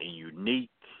and unique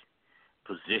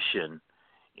position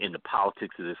in the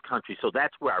politics of this country. So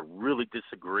that's where I really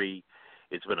disagree.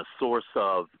 It's been a source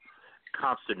of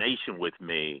consternation with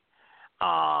me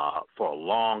for a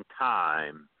long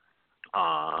time,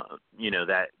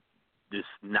 that this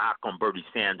knock on Bernie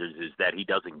Sanders is that he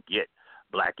doesn't get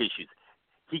black issues.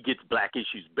 He gets black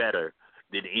issues better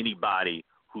than anybody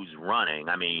who's running.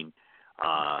 And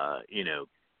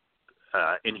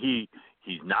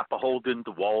he's not beholden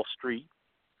to Wall Street,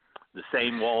 the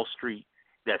same Wall Street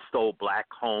that stole black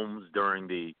homes during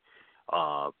the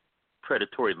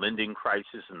predatory lending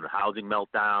crisis and the housing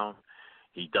meltdown.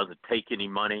 He doesn't take any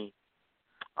money.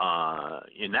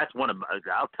 And that's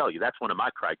I'll tell you, that's one of my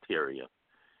criteria.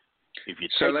 If you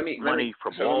take money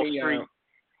from Wall Street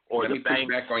or the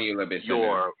banks,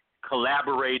 you're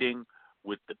collaborating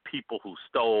with the people who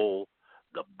stole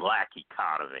the black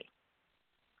economy.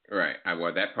 Right.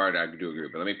 Well, that part I do agree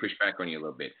with. But let me push back on you a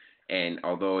little bit. And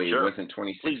although it wasn't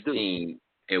 2016,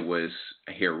 it was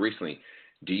here recently.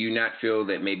 Do you not feel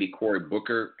that maybe Cory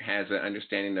Booker has an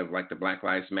understanding of like the Black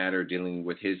Lives Matter, dealing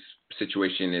with his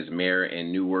situation as mayor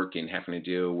in Newark and having to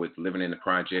deal with living in the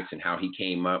projects and how he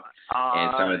came up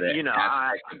and some of the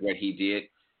aspects of what he did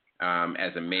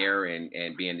as a mayor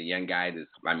and being the young guy that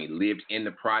lived in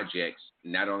the projects,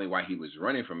 not only while he was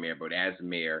running for mayor, but as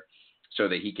mayor, so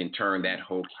that he can turn that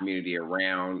whole community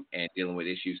around and dealing with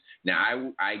issues.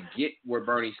 Now, I get where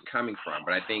Bernie's coming from,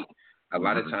 but I think a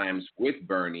lot of times with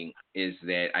Bernie is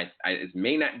that it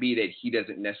may not be that he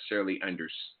doesn't necessarily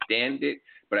understand it,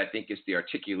 but I think it's the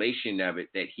articulation of it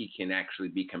that he can actually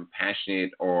be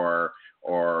compassionate or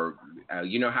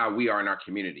you know how we are in our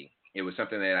community. It was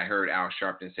something that I heard Al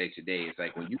Sharpton say today. It's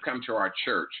like when you come to our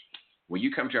church,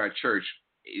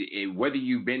 whether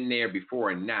you've been there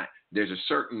before or not, there's a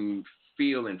certain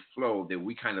feel and flow that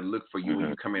we kind of look for you when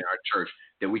you come in our church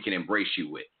that we can embrace you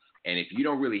with. And if you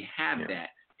don't really have that,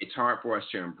 it's hard for us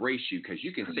to embrace you because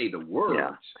you can say the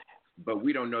words, but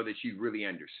we don't know that you really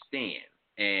understand.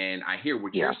 And I hear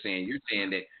what you're saying. You're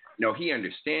saying that, no, he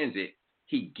understands it,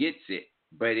 he gets it,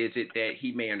 but is it that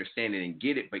he may understand it and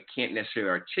get it, but can't necessarily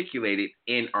articulate it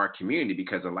in our community?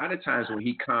 Because a lot of times when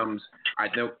he comes, I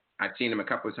know I've seen him a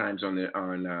couple of times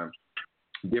on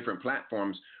different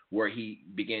platforms where he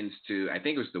begins to, I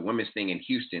think it was the women's thing in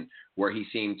Houston, where he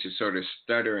seemed to sort of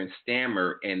stutter and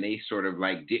stammer, and they sort of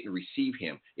like didn't receive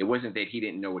him. It wasn't that he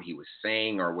didn't know what he was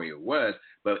saying or where it was,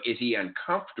 but is he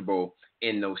uncomfortable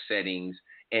in those settings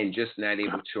and just not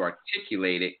able to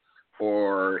articulate it,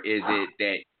 or is it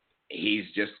that he's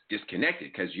just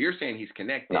disconnected? Because you're saying he's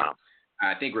connected.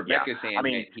 I think Rebecca's saying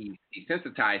that he's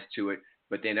sensitized to it,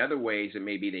 but then other ways it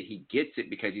may be that he gets it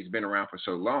because he's been around for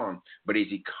so long, but is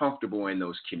he comfortable in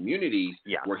those communities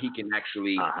where he can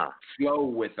actually flow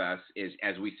with us,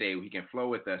 as we say, he can flow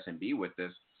with us and be with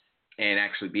us and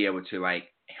actually be able to like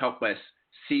help us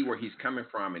see where he's coming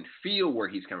from and feel where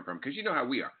he's coming from. Because you know how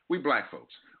we are. We Black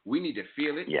folks. We need to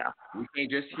feel it. We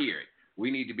can't just hear it. We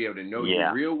need to be able to know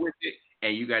you're real with it.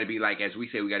 And you got to be like, as we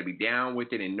say, we got to be down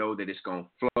with it and know that it's going to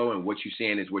flow, and what you're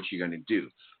saying is what you're going to do.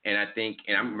 And I think,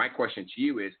 my question to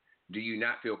you is, do you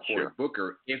not feel Cory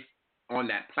Booker, if on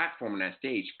that platform, on that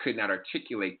stage, could not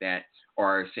articulate that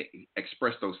or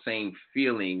express those same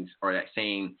feelings or that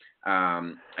same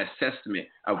assessment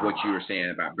of what you were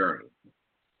saying about Bernie?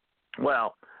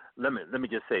 Well, let me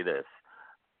just say this.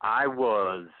 I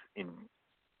was in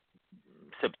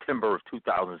September of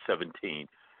 2017.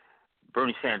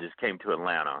 Bernie Sanders came to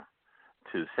Atlanta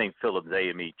to St. Philip's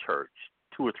AME Church,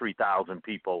 2,000 or 3,000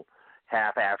 people,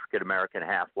 half African American,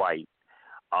 half white.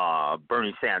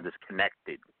 Bernie Sanders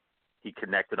connected. He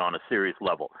connected on a serious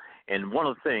level. And one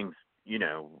of the things, you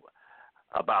know,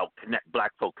 about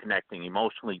Black folk connecting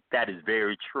emotionally, that is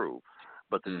very true.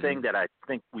 But the thing that I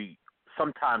think we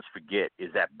sometimes forget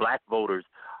is that Black voters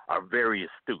are very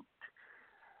astute.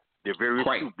 They're very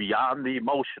astute beyond the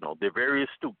emotional. They're very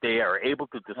astute. They are able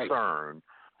to discern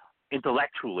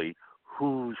intellectually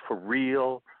who's for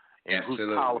real and whose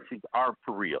policies aren't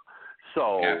for real.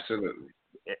 So,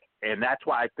 and that's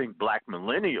why I think Black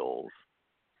millennials,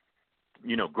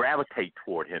 you know, gravitate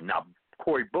toward him. Now,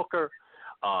 Cory Booker,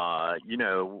 you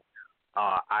know,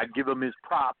 I give him his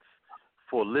props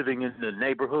for living in the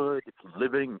neighborhood,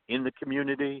 living in the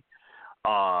community.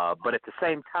 But at the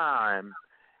same time,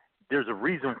 there's a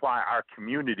reason why our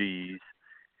communities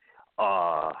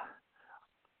are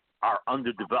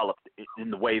underdeveloped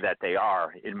in the way that they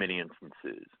are in many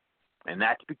instances. And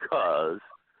that's because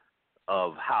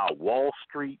of how Wall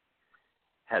Street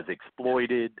has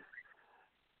exploited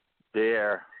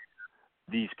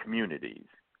these communities.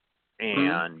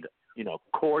 And, you know,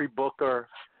 Cory Booker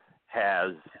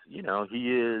has, you know, he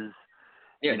is,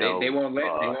 they won't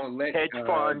let hedge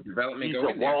fund development go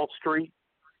in there. Wall Street.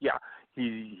 Yeah.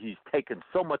 He's taken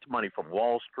so much money from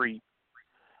Wall Street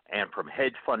and from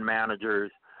hedge fund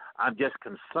managers. I'm just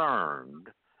concerned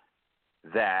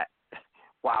that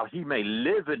while he may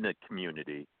live in the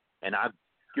community, and I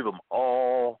give him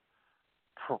all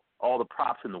the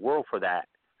props in the world for that,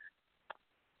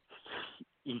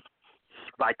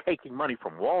 by taking money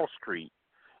from Wall Street,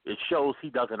 it shows he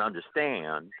doesn't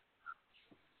understand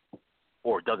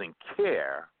or doesn't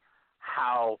care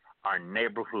how our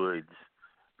neighborhoods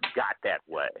got that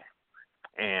way.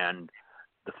 And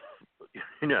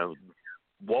you know,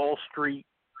 Wall Street,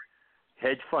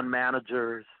 hedge fund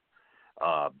managers,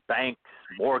 banks,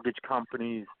 mortgage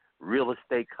companies, real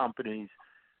estate companies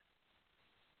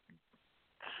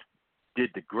did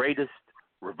the greatest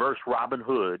reverse Robin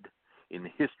Hood in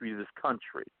the history of this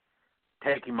country,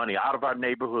 taking money out of our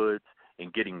neighborhoods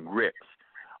and getting rips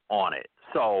on it.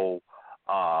 So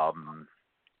I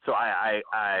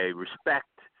respect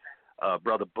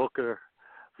Brother Booker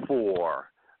for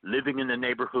living in the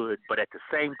neighborhood, but at the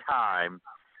same time,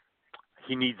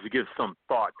 he needs to give some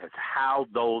thought as to how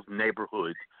those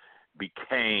neighborhoods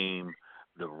became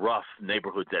the rough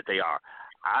neighborhoods that they are.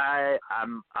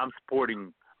 I'm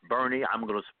supporting Bernie. I'm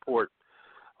going to support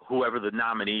whoever the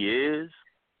nominee is,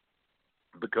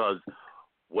 because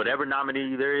whatever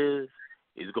nominee there is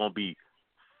going to be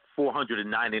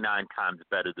 499 times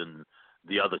better than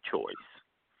the other choice.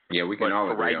 Yeah, we can but all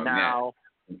for agree right on now,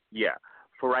 that. yeah,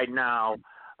 for right now,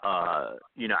 I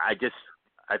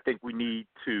think we need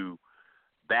to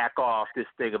back off this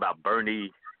thing about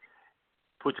Bernie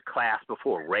puts class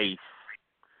before race,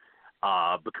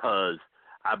 because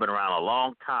I've been around a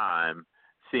long time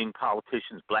seeing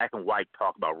politicians, black and white,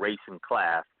 talk about race and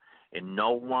class, and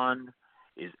no one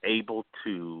is able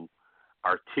to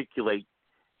articulate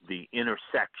the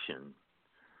intersection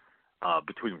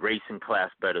between race and class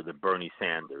better than Bernie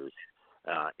Sanders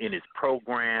in his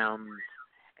programs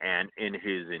and in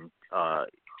his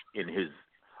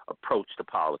approach to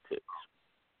politics.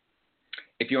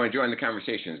 If you want to join the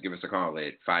conversations, give us a call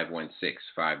at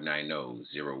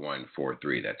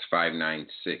 516-590-0143. That's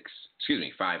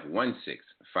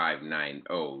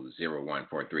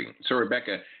 516-590-0143. So,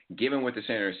 Rebecca, given what the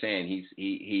senator is saying,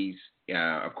 he's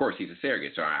of course he's a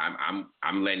surrogate. So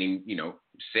I'm letting him,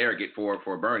 surrogate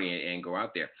for Bernie and go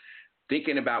out there.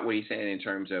 Thinking about what he's saying in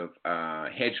terms of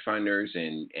hedge funders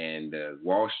and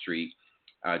Wall Street,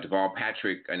 Deval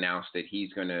Patrick announced that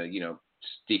he's going to,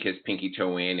 stick his pinky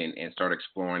toe in and start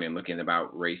exploring and looking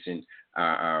about racing,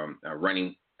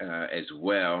 running as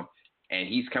well. And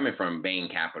he's coming from Bain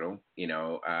Capital,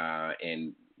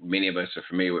 and many of us are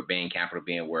familiar with Bain Capital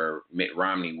being where Mitt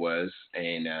Romney was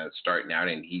and starting out,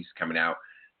 and he's coming out.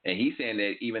 And he's saying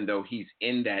that even though he's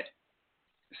in that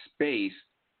space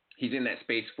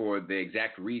for the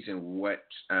exact reason what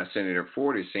Senator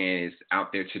Ford is saying is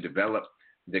out there to develop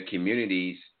the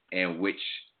communities in which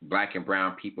Black and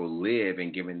brown people live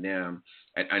and giving them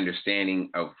an understanding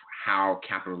of how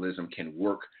capitalism can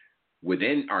work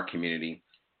within our community.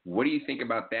 What do you think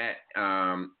about that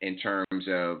in terms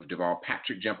of Deval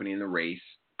Patrick jumping in the race,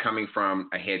 coming from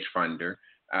a hedge funder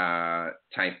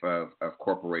type of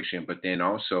corporation, but then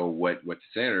also what the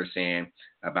senator is saying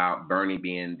about Bernie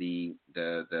being the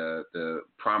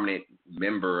prominent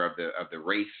member of the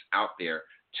race out there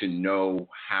to know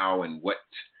how and what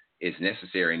is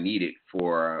necessary and needed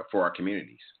for our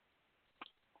communities?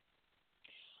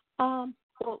 Well,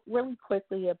 really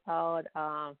quickly about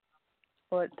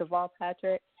what Deval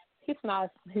Patrick, he's not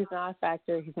a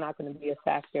factor. He's not going to be a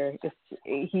factor.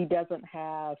 He doesn't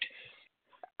have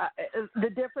the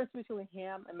difference between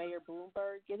him and Mayor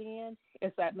Bloomberg getting in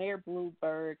is that Mayor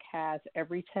Bloomberg has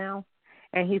every town,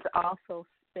 and he's also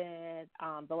spent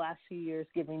the last few years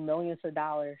giving millions of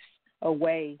dollars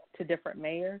away to different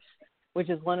mayors, which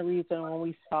is one reason when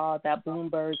we saw that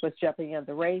Bloomberg was jumping in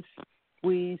the race,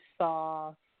 we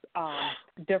saw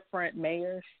different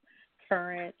mayors,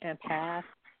 current and past,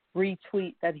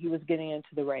 retweet that he was getting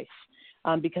into the race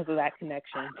because of that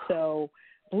connection. So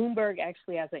Bloomberg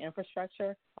actually has an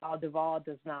infrastructure. Deval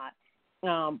does not.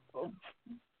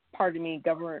 Pardon me,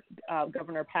 Governor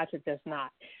Patrick does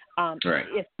not. Right.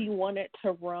 If he wanted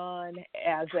to run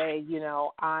as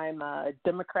I'm a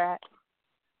Democrat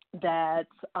that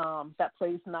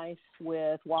plays nice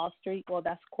with Wall Street, well,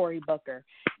 that's Cory Booker.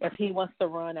 If he wants to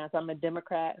run as I'm a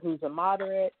Democrat who's a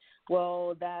moderate,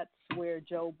 well, that's where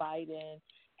Joe Biden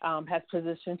has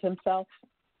positioned himself,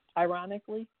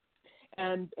 ironically.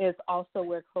 And it's also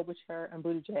where Klobuchar and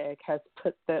Buttigieg has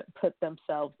put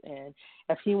themselves in.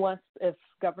 If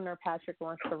Governor Patrick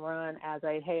wants to run as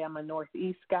I'm a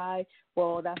Northeast guy,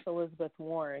 well, that's Elizabeth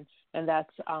Warren, and that's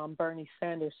Bernie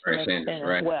Sanders right.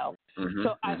 as well. Mm-hmm,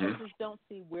 so I just don't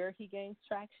see where he gains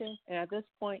traction, and at this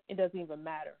point, it doesn't even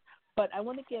matter. But I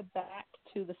want to get back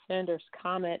to the Sanders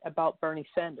comment about Bernie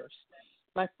Sanders.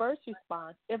 My first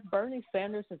response, if Bernie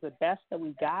Sanders is the best that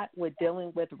we got with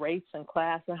dealing with race and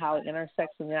class and how it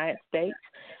intersects in the United States,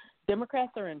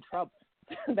 Democrats are in trouble.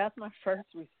 That's my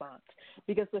first response.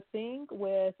 Because the thing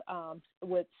with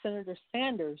Senator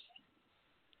Sanders,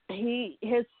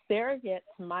 his surrogates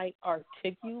might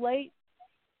articulate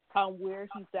where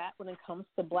he's at when it comes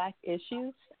to Black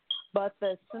issues, but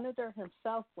the senator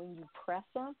himself, when you press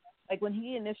him, like when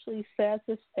he initially says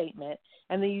his statement,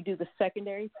 and then you do the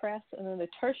secondary press and then the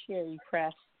tertiary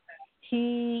press,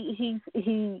 he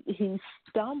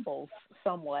stumbles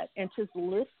somewhat. And just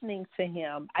listening to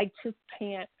him, I just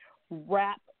can't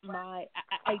I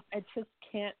just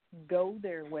can't go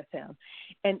there with him.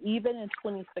 And even in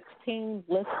 2016,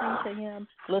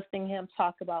 listening him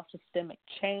talk about systemic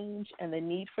change and the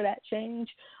need for that change,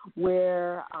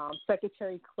 where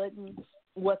Secretary Clinton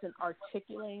wasn't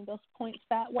articulating those points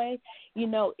that way,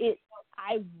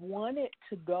 I wanted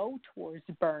to go towards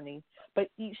Bernie, but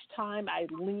each time I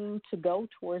leaned to go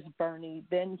towards Bernie,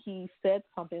 then he said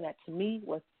something that to me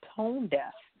was tone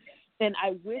deaf. And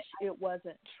I wish it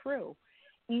wasn't true.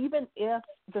 Even if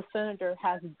the senator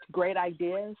has great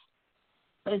ideas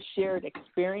and shared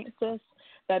experiences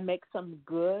that make some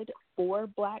good for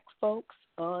Black folks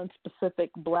on specific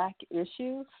Black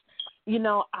issues,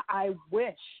 I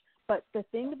wish. But the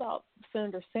thing about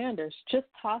Senator Sanders, just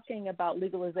talking about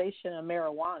legalization of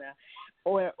marijuana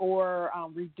or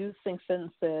reducing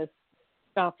sentences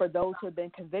for those who have been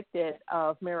convicted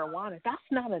of marijuana, that's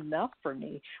not enough for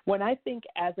me. When I think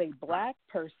as a Black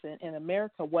person in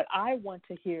America, what I want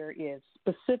to hear is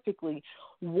specifically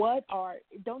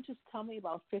don't just tell me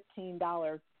about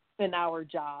 $15 an hour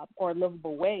job or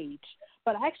livable wage,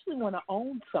 but I actually want to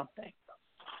own something.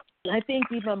 And I think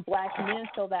even Black men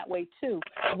feel that way too.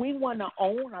 We want to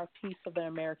own our piece of the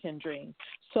American dream.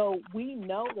 So we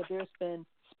know that there's been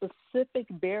specific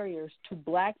barriers to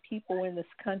Black people in this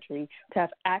country to have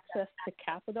access to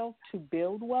capital to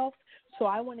build wealth. So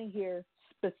I want to hear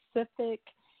specific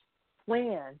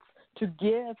plans to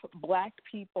give Black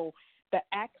people the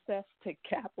access to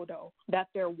capital that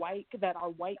our white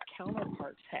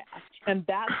counterparts have. And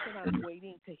that's what I'm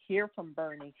waiting to hear from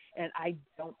Bernie, and I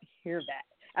don't hear that.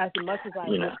 As much as I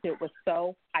wish it was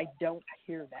so, I don't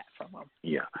hear that from him.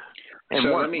 Yeah. And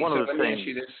so let me ask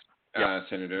you this,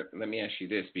 Senator. Let me ask you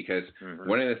this, because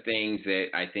one of the things that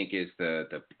I think is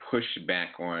the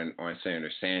pushback on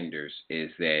Senator Sanders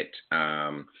is that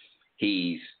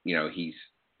he's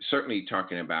certainly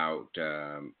talking about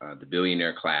the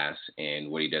billionaire class and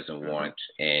what he doesn't want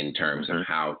in terms of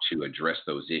how to address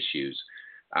those issues.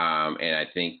 And I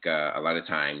think a lot of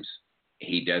times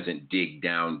he doesn't dig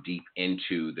down deep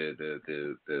into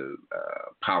the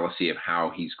policy of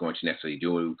how he's going to necessarily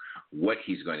do what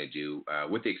he's going to do,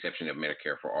 with the exception of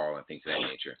Medicare for all and things of that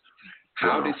nature.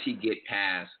 How does he get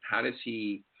past? How does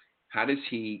he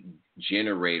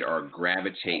generate or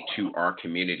gravitate to our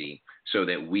community so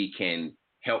that we can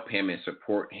help him and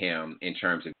support him in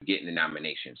terms of getting the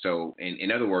nomination? So,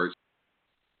 in other words,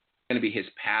 going to be his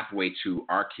pathway to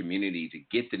our community to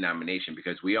get the nomination,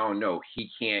 because we all know he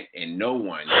can't and no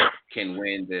one can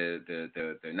win the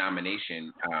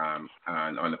nomination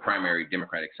on the primary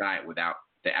Democratic side without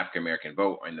the African American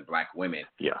vote and the Black women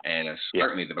and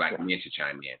certainly the Black men to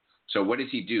chime in. So what does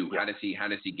he do? How does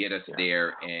he get us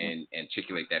there and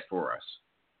articulate that for us?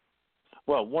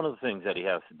 Well, one of the things that he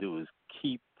has to do is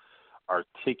keep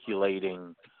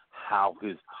articulating how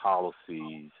his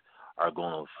policies are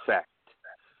going to affect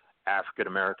African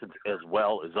Americans as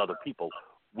well as other people.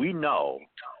 We know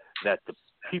that the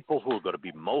people who are going to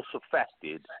be most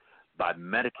affected by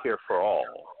Medicare for all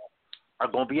are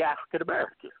going to be African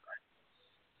Americans.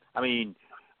 I mean,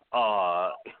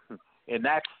 and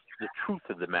that's the truth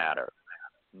of the matter.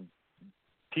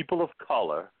 People of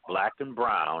color, Black and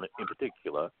brown in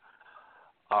particular,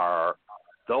 are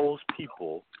those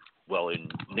people, well, in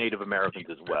Native Americans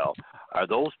as well, are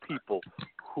those people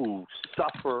who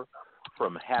suffer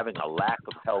from having a lack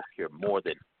of health care more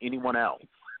than anyone else.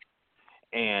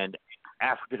 And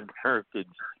African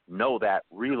Americans know that,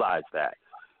 realize that.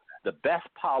 The best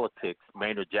politics,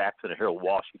 Maynard Jackson and Harold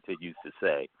Washington used to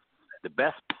say, the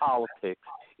best politics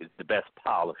is the best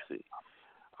policy.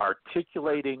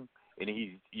 Articulating, and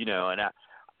he's,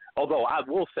 although I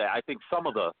will say, I think some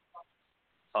of the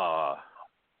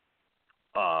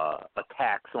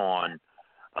attacks on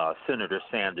Senator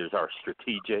Sanders are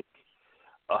strategic.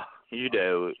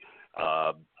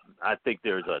 I think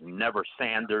there's a Never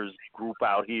Sanders group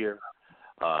out here,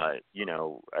 and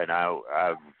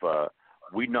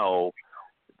we know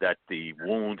that the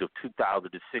wounds of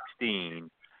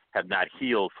 2016 have not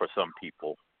healed for some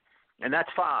people, and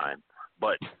that's fine.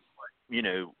 But,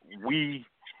 we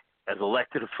as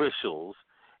elected officials,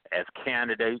 as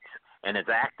candidates, and as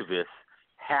activists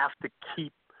have to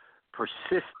keep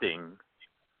persisting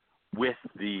with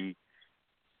the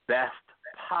best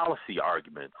policy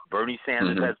arguments. Bernie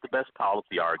Sanders has the best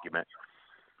policy argument.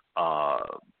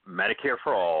 Medicare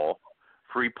for all,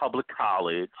 free public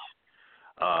college,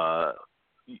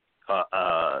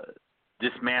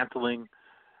 dismantling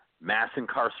mass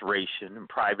incarceration in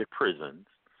private prisons.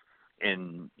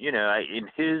 And, in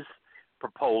his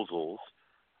proposals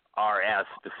are as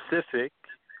specific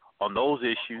on those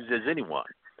issues as anyone.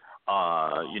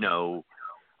 I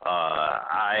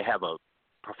have a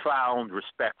profound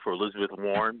respect for Elizabeth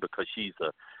Warren because she's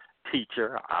a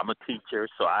teacher. I'm a teacher,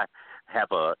 so I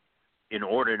have a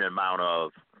inordinate amount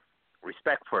of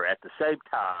respect for her. At the same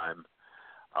time,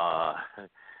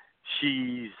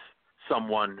 she's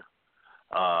someone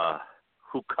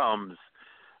who comes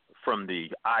from the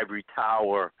ivory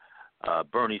tower.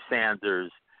 Bernie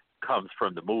Sanders comes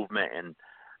from the movement, and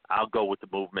I'll go with the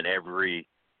movement every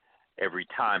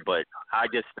time. But I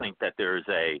just think that there's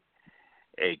a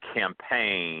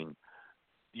campaign.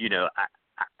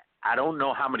 I don't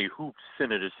know how many hoops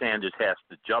Senator Sanders has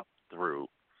to jump through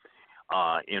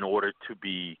in order to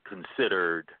be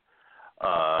considered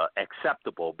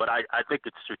acceptable. But I think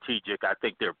it's strategic. I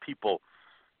think there are people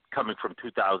coming from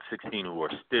 2016 who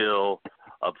are still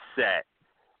upset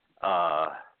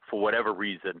for whatever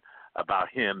reason about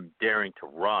him daring to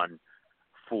run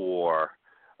for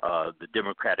the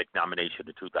Democratic nomination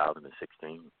in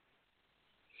 2016.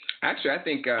 Actually, I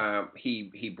think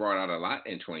he brought out a lot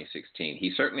in 2016.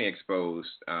 He certainly exposed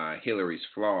Hillary's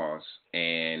flaws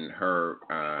and her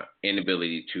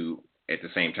inability to, at the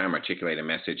same time, articulate a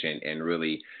message and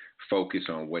really focus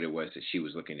on what it was that she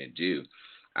was looking to do.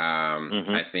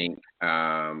 I think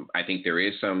there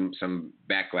is some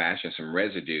backlash and some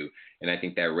residue, and I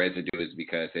think that residue is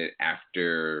because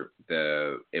after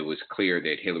it was clear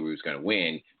that Hillary was going to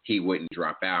win, he wouldn't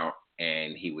drop out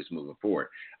and he was moving forward.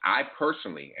 I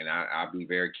personally, and I'll be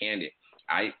very candid,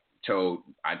 I told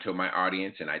my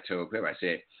audience and I told people, I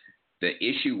said the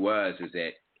issue is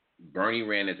that Bernie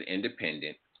ran as an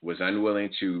independent, was unwilling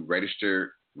to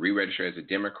re-register as a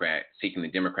Democrat, seeking the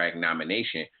Democratic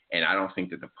nomination, and I don't think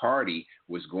that the party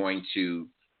was going to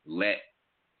let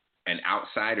an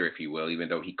outsider, if you will, even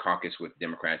though he caucused with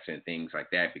Democrats and things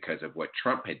like that because of what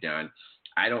Trump had done,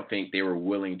 I don't think they were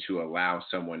willing to allow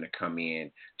someone to come in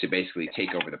to basically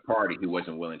take over the party who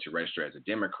wasn't willing to register as a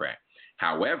Democrat.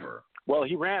 However, well,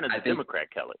 he ran as a Democrat,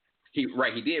 Kelly. He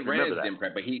did run as a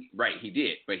Democrat, but he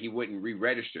wouldn't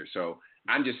re-register. So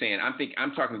I'm just saying,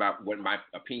 I'm talking about what my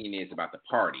opinion is about the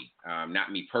party,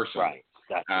 not me personally. Right.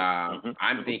 Gotcha.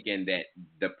 I'm thinking that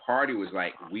the party was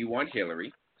like, we want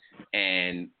Hillary,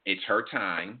 and it's her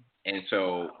time, and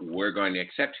so we're going to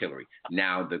accept Hillary.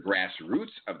 Now, the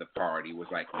grassroots of the party was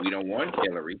like, we don't want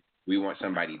Hillary. We want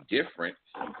somebody different.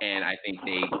 And I think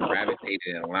they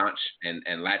gravitated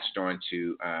and latched on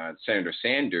to Senator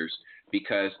Sanders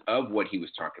because of what he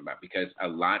was talking about, because a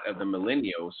lot of the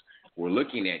millennials were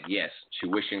looking at, yes,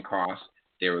 tuition costs.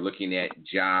 They were looking at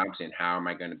jobs and how am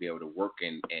I going to be able to work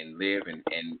and live. And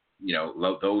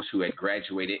those who had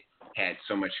graduated had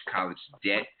so much college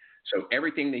debt. So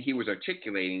everything that he was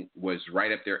articulating was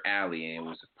right up their alley, and it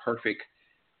was a perfect,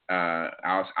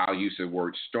 I'll use the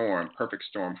word perfect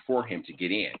storm for him to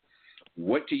get in.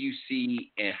 What do you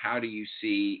see, and how do you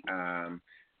see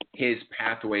his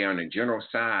pathway on the general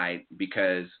side?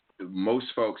 Because most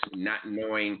folks not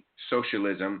knowing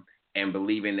socialism and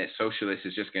believing that socialists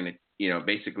is just going to,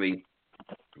 basically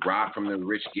rob from the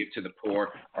rich, give to the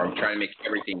poor, or try to make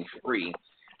everything free.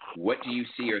 What do you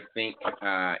see or think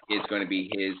is going to be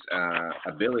his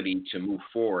ability to move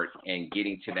forward and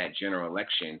getting to that general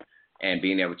election and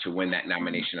being able to win that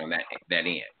nomination on that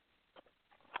end?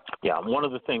 Yeah, one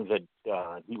of the things that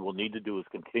he will need to do is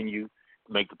continue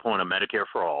to make the point of Medicare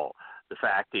for all. The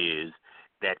fact is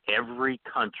that every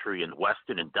country in the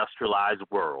Western industrialized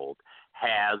world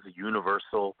has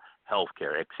universal health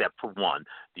care except for one,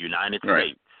 the United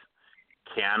States,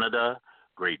 Canada,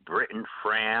 Great Britain,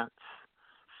 France,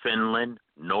 Finland,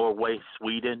 Norway,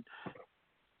 Sweden.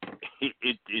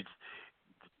 It's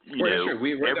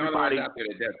everybody out there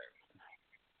together.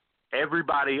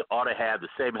 Everybody ought to have the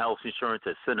same health insurance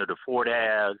that Senator Ford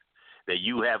has, that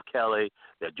you have, Kelly,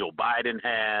 that Joe Biden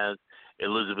has,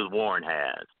 Elizabeth Warren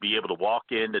has. Be able to walk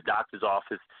in the doctor's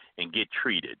office and get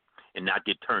treated and not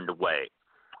get turned away.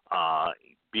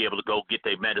 Be able to go get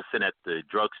their medicine at the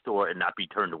drugstore and not be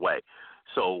turned away.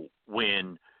 So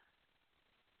when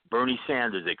Bernie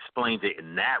Sanders explains it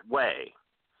in that way,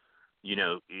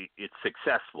 it's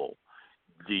successful.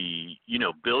 The,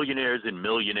 billionaires and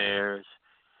millionaires,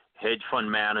 hedge fund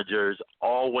managers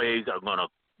always are going to,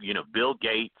 Bill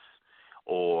Gates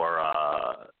or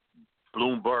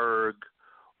Bloomberg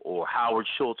or Howard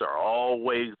Schultz are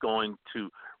always going to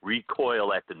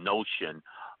recoil at the notion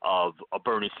of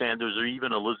Bernie Sanders or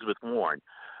even Elizabeth Warren.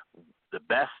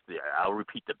 I'll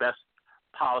repeat, the best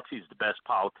policies, the best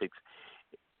politics,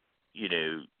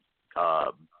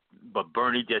 but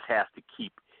Bernie just has to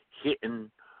keep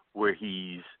hitting where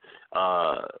he's,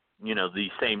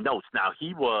 these same notes. Now,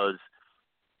 he was,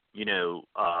 we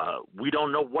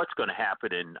don't know what's going to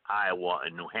happen in Iowa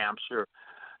and New Hampshire.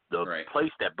 The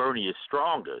place that Bernie is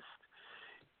strongest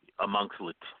amongst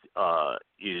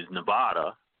is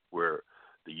Nevada, where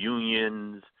the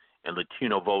unions and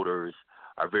Latino voters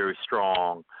are very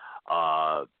strong.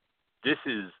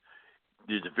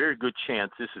 There's a very good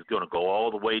chance this is going to go all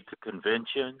the way to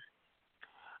convention.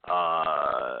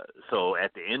 So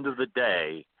at the end of the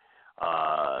day,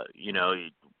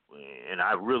 and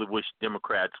I really wish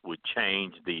Democrats would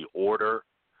change the order,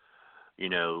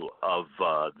 of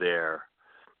their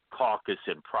caucus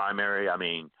and primary. I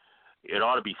mean, it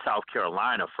ought to be South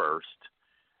Carolina first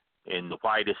in the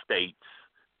whitest states,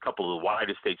 couple of the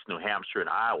widest states, New Hampshire and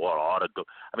Iowa, ought to go.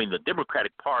 I mean, the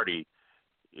Democratic Party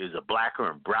is a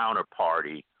blacker and browner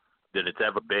party than it's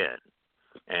ever been,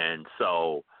 and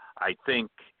so I think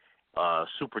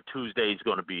Super Tuesday is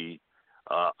going to be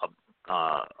a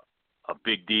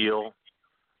big deal.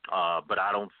 But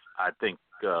I think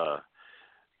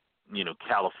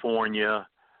California,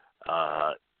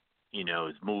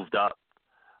 has moved up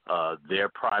their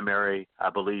primary, I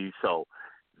believe. So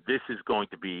this is going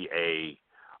to be a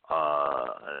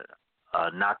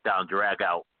knockdown, drag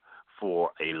out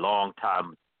for a long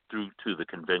time through to the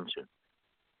convention.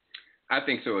 I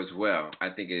think so as well. I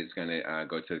think it's going to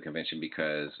go to the convention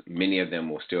because many of them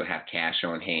will still have cash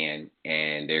on hand,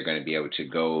 and they're going to be able to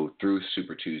go through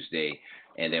Super Tuesday.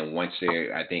 And then once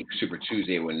I think Super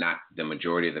Tuesday will knock the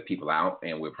majority of the people out,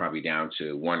 and we're probably down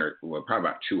to probably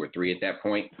about 2 or 3 at that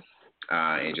point.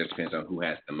 It just depends on who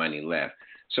has the money left.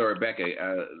 So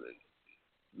Rebecca,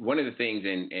 one of the things,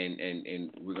 and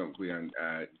we're going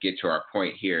to get to our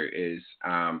point here, is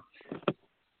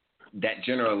that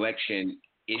general election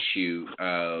issue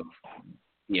of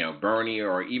Bernie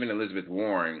or even Elizabeth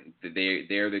Warren.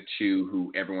 They're the two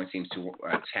who everyone seems to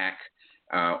attack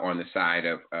on the side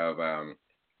of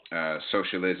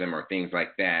socialism or things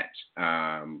like that,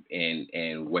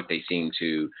 and what they seem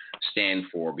to stand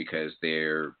for, because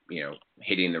they're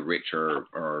hitting the rich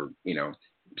or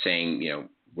saying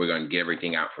we're going to get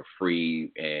everything out for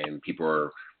free, and people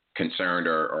are concerned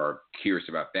or curious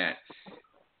about that.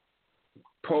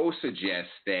 Polls suggest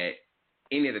that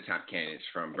any of the top candidates,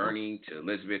 from Bernie to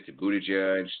Elizabeth to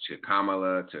Buttigieg to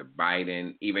Kamala to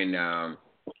Biden, even I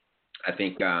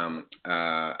think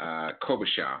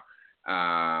Klobuchar,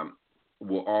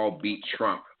 will all beat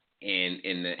Trump in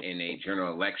a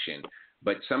general election.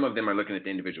 But some of them are looking at the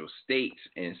individual states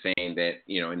and saying that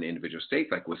in the individual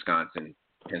states like Wisconsin,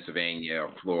 Pennsylvania,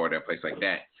 or Florida, a place like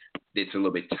that, it's a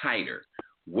little bit tighter.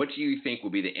 What do you think will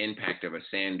be the impact of a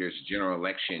Sanders general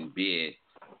election bid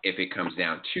if it comes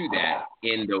down to that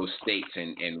in those states,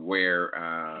 and where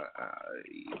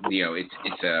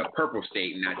it's a purple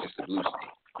state and not just a blue state?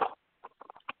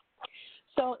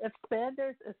 So if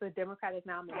Sanders is the Democratic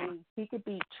nominee, he could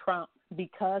beat Trump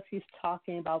because he's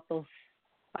talking about those.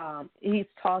 He's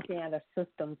talking at a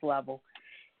systems level.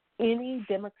 Any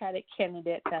Democratic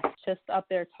candidate that's just up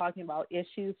there talking about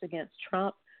issues against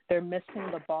Trump, they're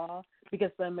missing the ball,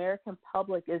 because the American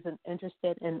public isn't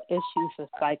interested in issues of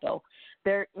psycho.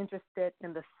 They're interested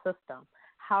in the system.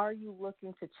 How are you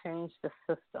looking to change the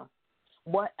system?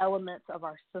 What elements of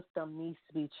our system needs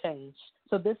to be changed?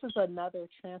 So this is another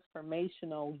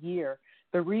transformational year.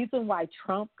 The reason why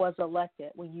Trump was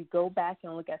elected, when you go back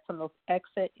and look at some of those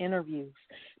exit interviews,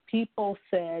 people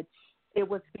said it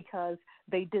was because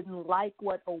they didn't like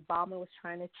what Obama was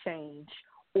trying to change,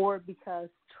 or because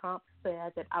Trump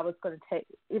said that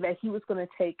he was going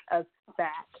to take us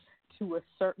back to a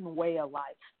certain way of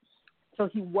life. So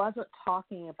he wasn't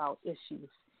talking about issues.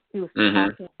 He was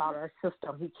talking about our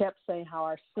system. He kept saying how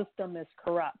our system is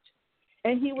corrupt.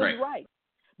 And he was right.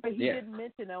 But he didn't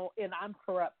mention, and I'm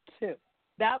corrupt too.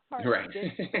 That part he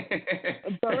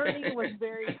didn't. Bernie was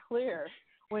very clear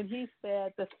when he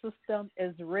said the system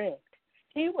is rigged.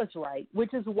 He was right,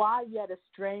 which is why you had a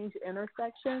strange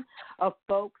intersection of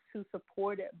folks who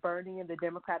supported Bernie in the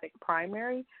Democratic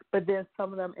primary, but then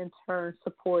some of them in turn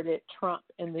supported Trump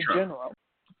in the general.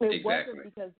 It wasn't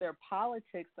because their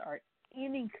politics are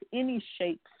any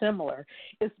shape similar.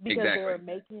 It's because they were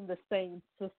making the same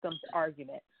systems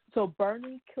argument. So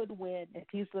Bernie could win if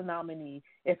he's the nominee,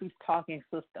 if he's talking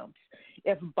systems.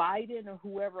 If Biden or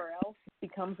whoever else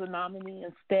becomes the nominee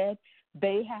instead,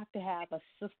 they have to have a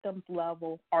systems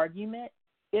level argument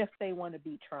if they want to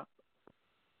beat Trump.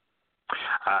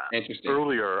 Interesting.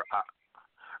 Earlier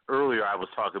I was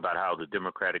talking about how the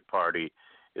Democratic Party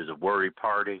is a worry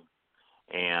party,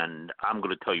 and I'm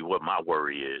going to tell you what my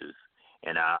worry is,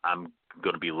 and I'm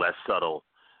going to be less subtle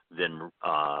than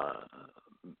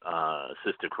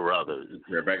Sister Carruthers.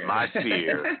 Rebecca. My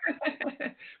fear.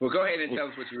 Well, go ahead and tell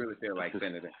us what you really feel like,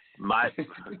 Senator. My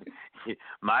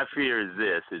fear is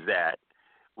that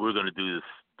we're going to do this.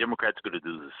 Democrats are going to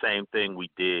do the same thing we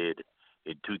did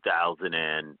in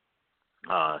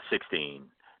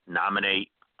 2016.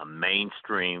 Nominate a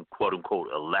mainstream, quote unquote,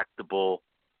 electable,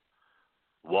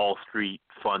 Wall Street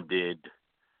funded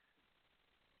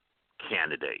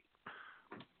candidate.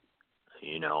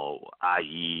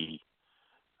 I.e.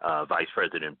 Vice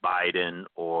President Biden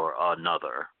or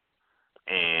another.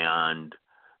 And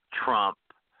Trump,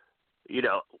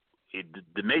 the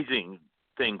amazing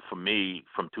thing for me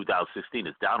from 2016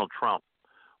 is Donald Trump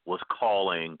was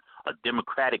calling a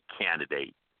Democratic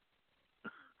candidate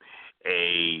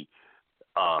a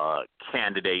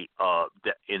candidate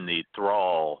in the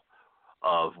thrall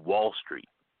of Wall Street.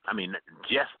 I mean,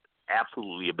 just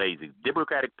absolutely amazing.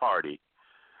 Democratic Party,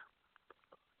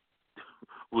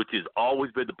 which has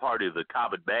always been the party of the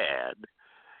common man,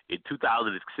 in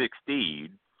 2016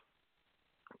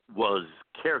 was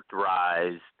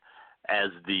characterized as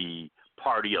the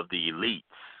party of the elites.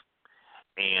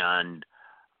 And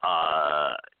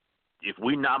if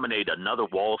we nominate another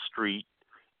Wall Street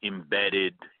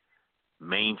embedded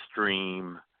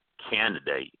mainstream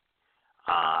candidate,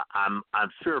 I'm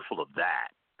fearful of that,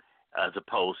 as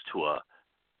opposed to a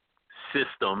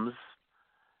systems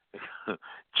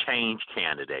change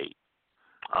candidate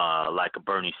like a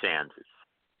Bernie Sanders.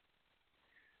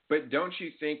 But don't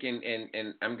you think,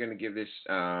 and I'm going to give this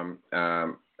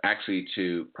actually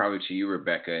probably to you,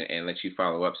 Rebecca, and let you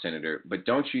follow up, Senator, but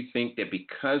don't you think that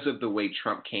because of the way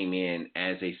Trump came in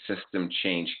as a system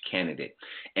change candidate,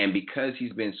 and because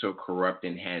he's been so corrupt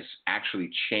and has actually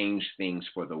changed things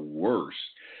for the worse,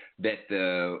 that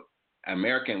the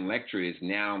American electorate is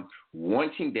now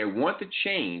wanting, they want the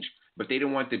change, but they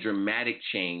don't want the dramatic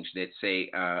change that, say,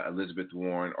 Elizabeth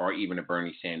Warren or even a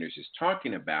Bernie Sanders is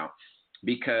talking about,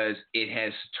 because it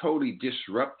has totally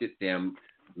disrupted them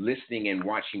listening and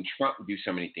watching Trump do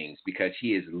so many things, because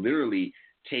he is literally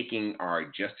taking our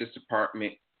Justice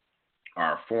Department,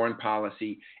 our foreign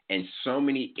policy, and so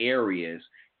many areas,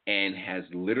 and has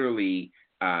literally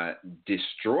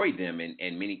destroyed them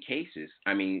in many cases.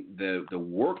 I mean, the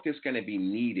work that's going to be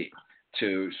needed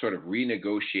to sort of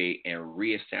renegotiate and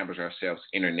reestablish ourselves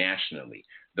internationally,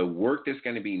 the work that's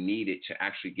going to be needed to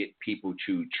actually get people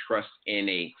to trust in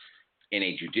a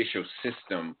judicial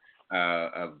system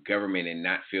of government and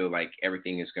not feel like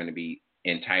everything is going to be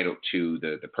entitled to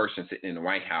the person sitting in the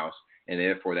White House, and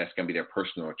therefore that's going to be their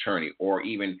personal attorney, or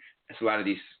even it's a lot of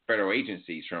these federal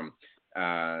agencies from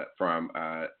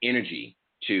energy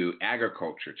to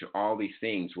agriculture to all these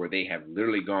things where they have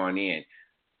literally gone in,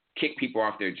 kicked people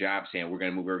off their jobs saying we're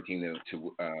going to move everything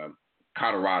to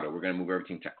Colorado, we're going to move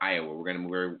everything to Iowa, we're going to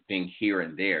move everything here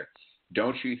and there.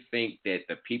 Don't you think that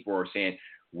the people are saying,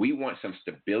 we want some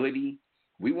stability.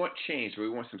 We want change, but we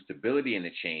want some stability in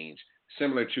the change,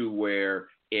 similar to where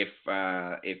if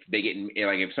they get,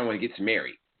 like, if someone gets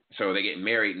married, so they get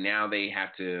married, now they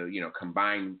have to,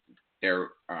 combine their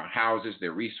houses,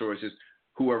 their resources,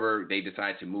 whoever they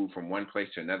decide to move from one place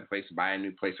to another place, buy a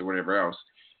new place or whatever else,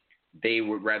 they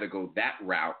would rather go that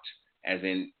route, as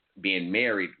in being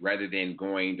married, rather than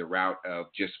going the route of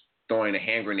just throwing a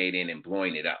hand grenade in and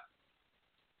blowing it up.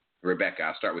 Rebecca,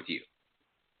 I'll start with you.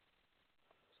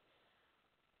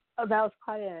 Oh, that was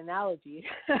quite an analogy.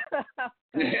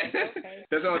 Okay.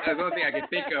 That's the only thing I could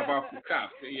think of off the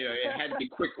cuff. It had to be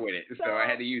quick with it, so I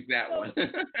had to use that one.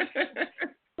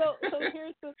 So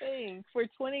here's the thing: for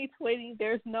 2020,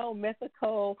 there's no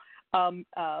mythical on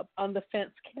the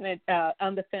fence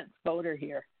voter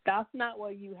here. That's not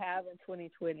what you have in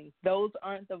 2020. Those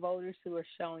aren't the voters who are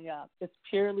showing up. It's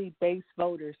purely base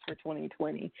voters for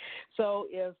 2020. So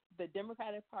if the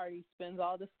Democratic Party spends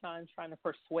all this time trying to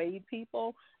persuade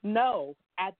people, no,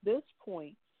 at this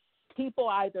point, people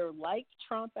either like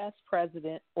Trump as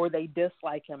president or they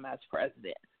dislike him as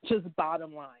president. Just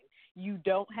bottom line. You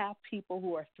don't have people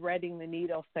who are threading the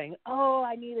needle saying, oh,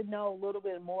 I need to know a little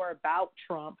bit more about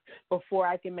Trump before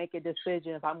I can make a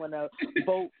decision if I'm going to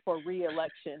vote for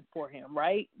re-election for him,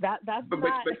 right? That's not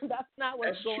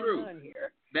what's going on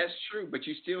here. That's true, but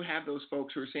you still have those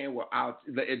folks who are saying, well,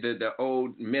 the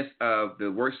old myth of the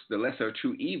lesser of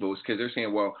two evils, because they're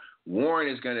saying, well, Warren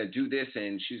is going to do this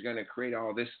and she's going to create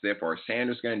all this stuff, or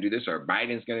Sanders is going to do this, or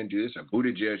Biden's going to do this, or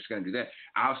Buttigieg is going to do that.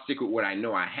 I'll stick with what I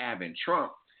know I have in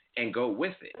Trump and go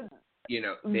with it. You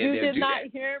did not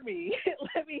hear me.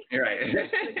 Let me say this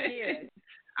again.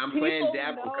 I'm playing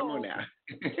devil. Come on now.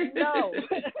 No,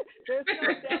 there's no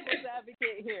devil's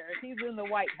advocate here. He's in the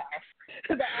White House.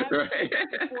 The advocate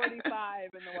is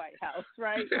 45 in the White House,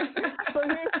 right? So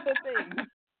here's the thing.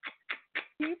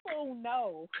 People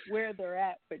know where they're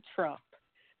at with Trump.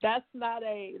 That's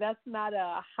a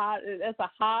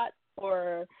hot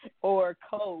or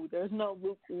cold. There's no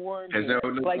lukewarm. There's no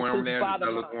lukewarm there. There's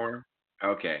no lukewarm.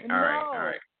 Okay. All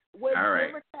right. What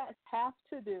Democrats have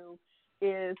to do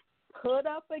is put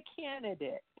up a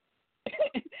candidate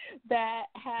that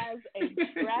has a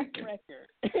track record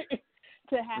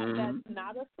to have that's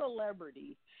not a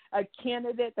celebrity, a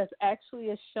candidate that's actually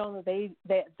has shown that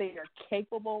they are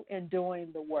capable in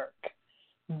doing the work.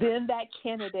 Then that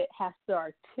candidate has to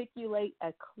articulate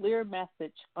a clear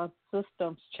message on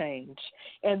systems change.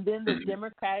 And then the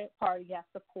Democratic Party has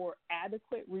to pour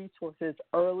adequate resources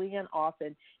early and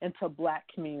often into Black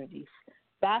communities.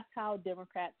 That's how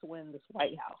Democrats win this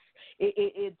White House.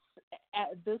 It's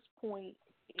at this point,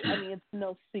 I mean, it's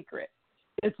no secret.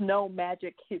 It's no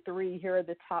magic three. Here are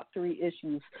the top three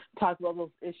issues. Talk about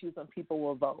those issues and people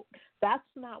will vote. That's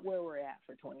not where we're at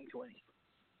for 2020.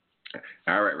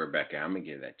 All right, Rebecca, I'm going to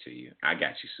give that to you. I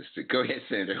got you, sister. Go ahead,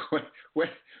 Senator.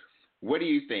 What do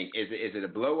you think? Is it a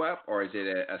blow up or is it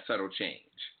a subtle change?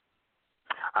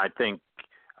 I think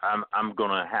I'm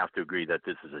going to have to agree that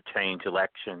this is a change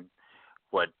election.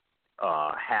 What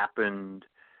happened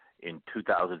in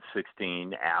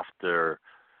 2016 after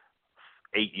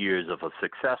 8 years of a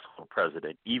successful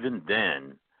president, even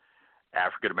then,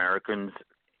 African Americans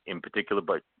in particular,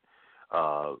 but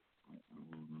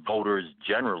voters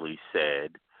generally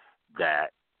said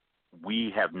that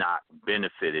we have not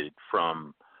benefited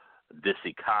from this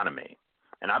economy.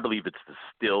 And I believe it's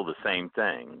still the same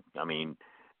thing. I mean,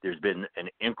 there's been an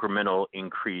incremental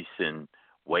increase in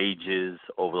wages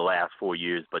over the last 4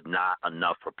 years, but not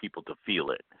enough for people to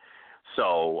feel it.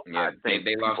 So yeah, I think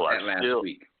they lost that last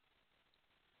week.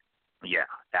 Yeah,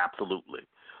 absolutely.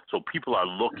 So people are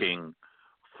looking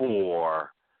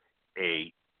for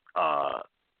a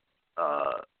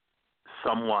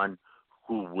someone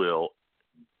who will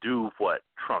do what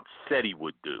Trump said he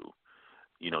would do.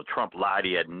 You know, Trump lied.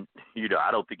 He had,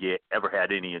 I don't think he ever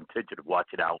had any intention of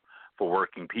watching out for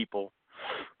working people.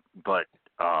 But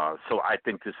so I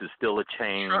think this is still a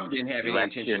change. Trump didn't have any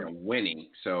intention of winning,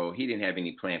 so he didn't have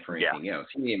any plan for anything else.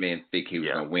 He didn't even think he was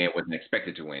going to win, wasn't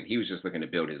expected to win. He was just looking to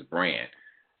build his brand.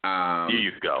 There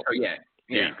you go. So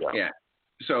yeah.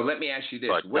 So let me ask you this.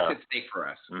 What's at stake for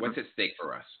us? Mm-hmm. What's at stake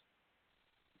for us?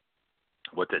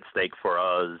 What's at stake for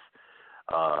us?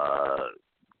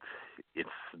 It's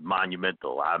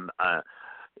monumental.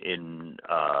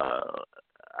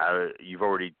 You've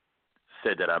already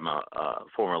said that I'm a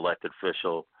former elected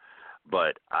official,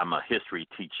 but I'm a history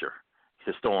teacher,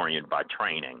 historian by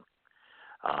training,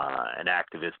 an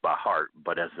activist by heart.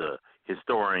 But as a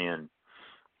historian,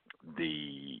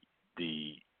 the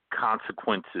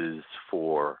consequences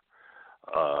for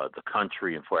the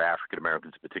country and for African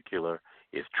Americans in particular,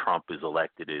 if Trump is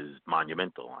elected, is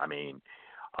monumental. I mean,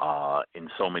 in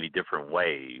so many different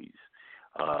ways.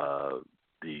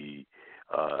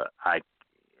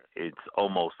 It's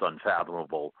almost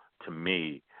unfathomable to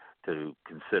me to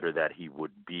consider that he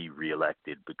would be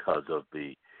reelected because of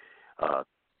the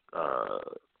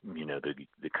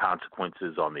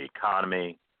consequences on the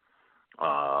economy,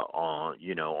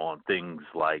 on things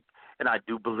like, and I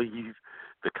do believe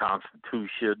the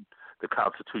Constitution, the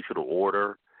constitutional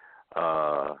order,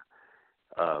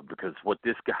 because what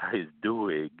this guy is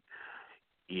doing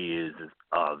is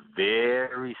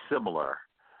very similar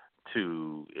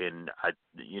to,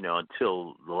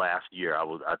 until the last year,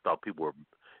 I thought people were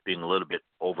being a little bit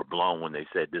overblown when they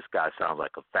said this guy sounds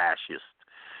like a fascist,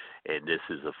 and this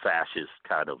is a fascist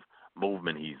kind of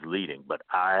movement he's leading. But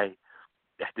I,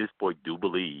 at this point, do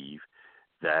believe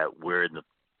that we're in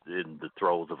the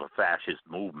throes of a fascist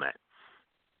movement.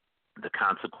 The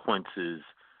consequences,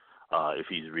 if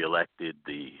he's reelected,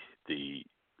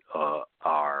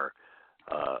 are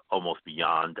almost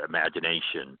beyond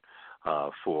imagination.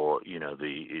 For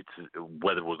it's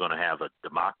whether we're going to have a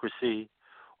democracy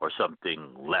or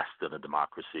something less than a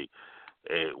democracy,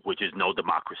 which is no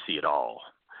democracy at all.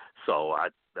 So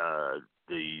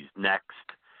these next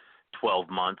 12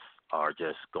 months are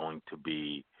just going to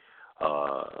be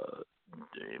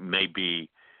maybe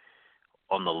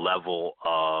on the level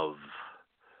of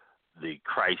the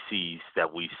crises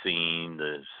that we've seen,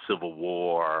 the Civil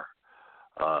War,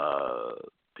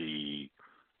 the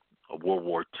World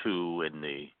War II, and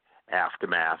the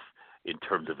aftermath, in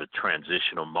terms of a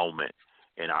transitional moment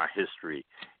in our history.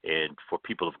 And for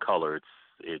people of color,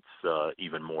 it's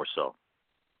even more so.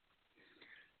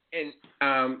 And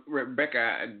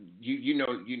Rebecca, you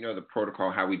know the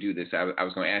protocol, how we do this. I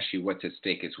was going to ask you what's at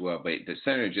stake as well, but the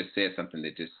senator just said something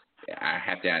that I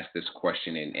have to ask this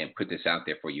question and put this out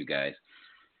there for you guys.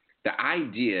 The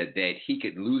idea that he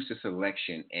could lose this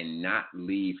election and not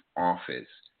leave office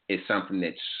is something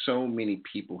that so many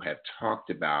people have talked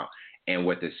about. And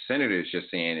what the senator is just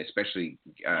saying, especially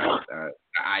the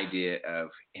idea of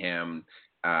him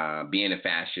being a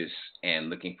fascist and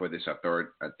looking for this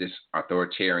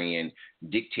authoritarian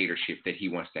dictatorship that he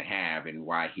wants to have, and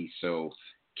why he's so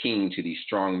keen to these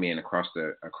strong men across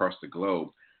the globe.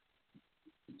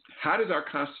 How does our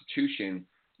Constitution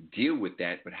deal with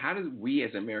that? But how do we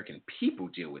as American people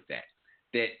deal with that?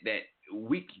 That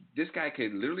this guy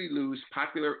could literally lose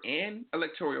popular and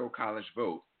electoral college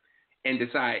vote and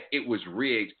decide it was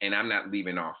rigged and I'm not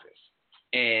leaving office.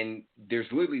 And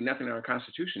there's literally nothing in our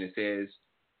Constitution that says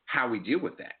how we deal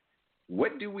with that.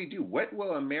 What do we do? What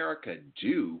will America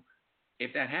do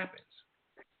if that happens?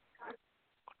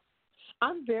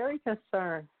 I'm very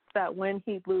concerned that when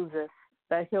he loses,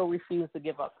 that he'll refuse to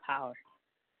give up power.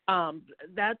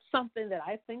 That's something that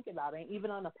I think about, and even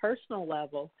on a personal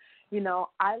level.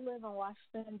 I live in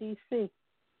Washington, D.C.,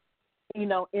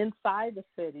 inside the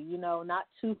city, not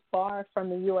too far from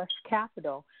the U.S.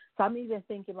 Capitol. So I'm even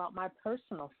thinking about my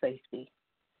personal safety.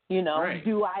 Right.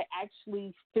 Do I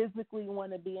actually physically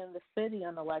want to be in the city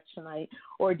on election night,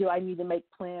 or do I need to make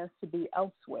plans to be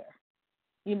elsewhere?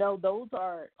 Those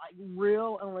are like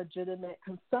real and legitimate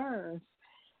concerns.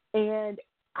 And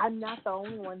I'm not the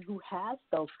only one who has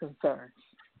those concerns.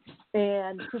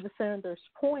 And to the senator's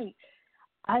point,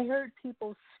 I heard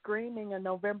people screaming on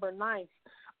November 9th,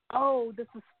 oh, this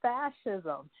is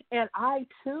fascism. And I,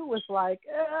 too, was like,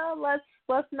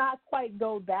 let's not quite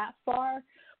go that far.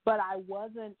 But I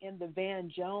wasn't in the Van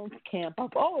Jones camp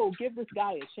of, oh, give this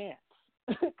guy a chance.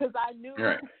 Because I knew.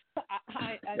 Right.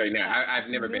 I've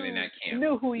never been in that camp.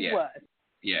 Knew who he was.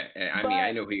 Yeah, I mean,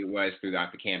 I know who he was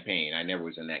throughout the campaign. I never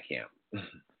was in that camp.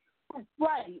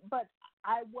 Right, but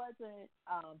I wasn't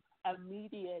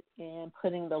immediate in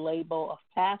putting the label of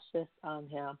fascist on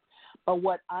him. But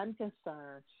what I'm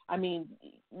concerned,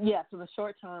 yes, in the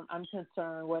short term, I'm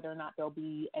concerned whether or not there'll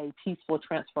be a peaceful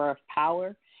transfer of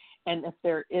power. And if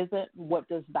there isn't, what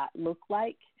does that look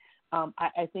like?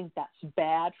 I think that's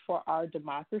bad for our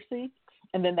democracy.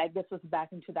 And then that gets us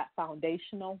back into that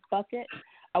foundational bucket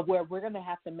of where we're going to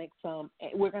have to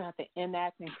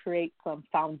enact and create some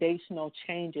foundational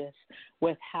changes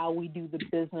with how we do the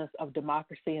business of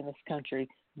democracy in this country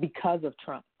because of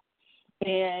Trump.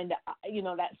 And,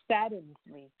 that saddens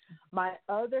me. My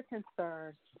other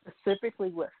concern, specifically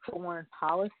with foreign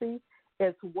policy,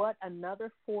 is what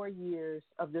another 4 years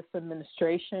of this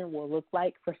administration will look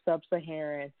like for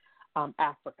sub-Saharan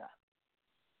Africa.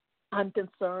 I'm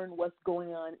concerned what's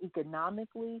going on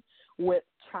economically with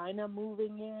China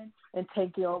moving in and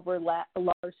taking over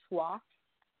large swaths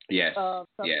of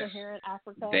sub-Saharan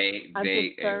Africa. I'm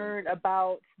concerned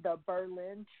about the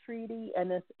Berlin Treaty and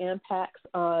its impacts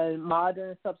on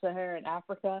modern sub-Saharan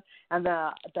Africa and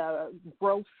the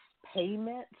gross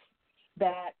payments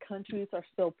that countries are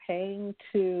still paying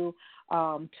to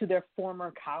their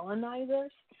former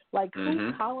colonizers. Like,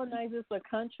 who colonizes a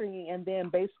country and then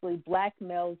basically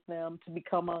blackmails them to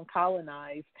become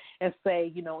uncolonized and say,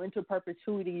 into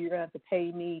perpetuity, you're going to have to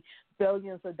pay me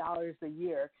billions of dollars a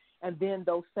year. And then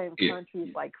those same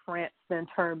countries like France then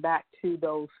turn back to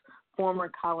those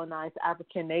former colonized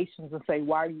African nations and say,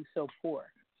 why are you so poor?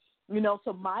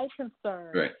 So my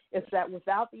concern is that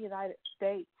without the United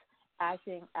States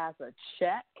acting as a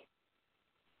check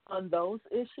on those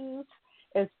issues,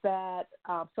 is that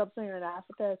sub-Saharan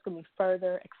Africa is going to be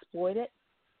further exploited.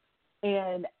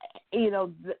 And,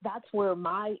 that's where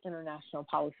my international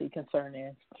policy concern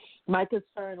is. My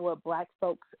concern with Black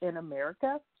folks in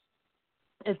America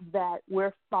is that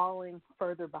we're falling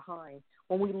further behind.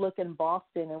 When we look in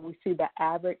Boston and we see the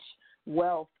average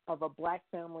wealth of a Black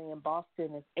family in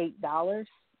Boston is $8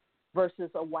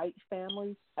 versus a white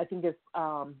family, I think it's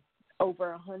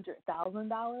over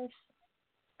 $100,000,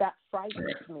 that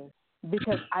frightens me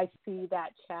because I see that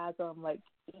chasm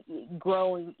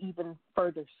growing even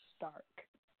further stark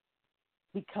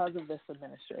because of this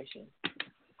administration.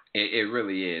 It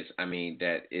really is. I mean,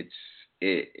 that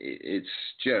it's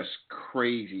just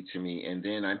crazy to me. And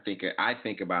then I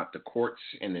think about the courts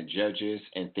and the judges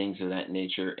and things of that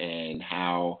nature, and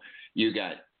how you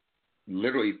got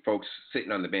literally folks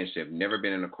sitting on the bench that have never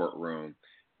been in a courtroom,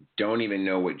 don't even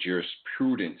know what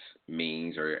jurisprudence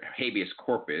means or habeas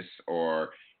corpus or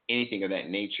anything of that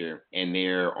nature, and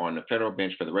they're on the federal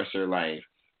bench for the rest of their life,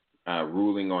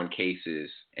 ruling on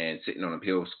cases and sitting on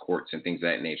appeals courts and things of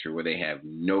that nature where they have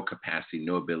no capacity,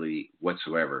 no ability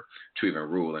whatsoever to even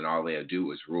rule, and all they'll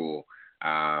do is rule,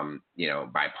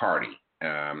 by party,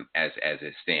 as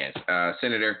it stands.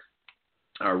 Senator,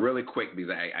 really quick,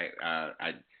 because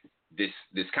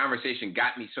this conversation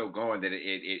got me so going that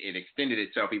it extended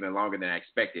itself even longer than I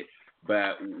expected.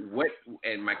 But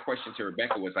and my question to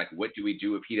Rebecca was what do we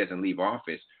do if he doesn't leave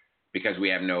office? Because we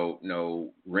have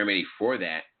no remedy for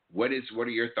that. What are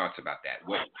your thoughts about that?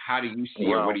 How do you see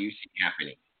or what do you see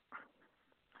happening?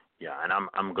 Yeah, and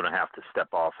I'm going to have to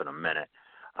step off in a minute.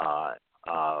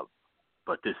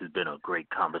 But this has been a great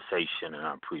conversation, and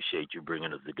I appreciate you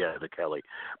bringing us together, Kelly.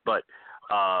 But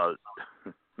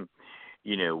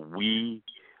we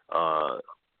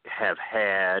have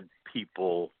had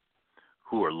people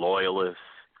who are loyalists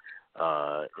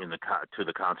to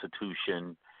the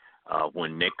Constitution.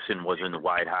 When Nixon was in the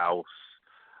White House,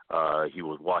 he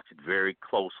was watched very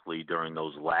closely during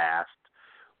those last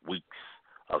weeks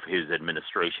of his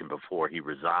administration before he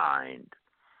resigned.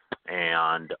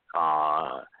 And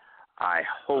I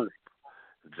hope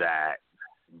that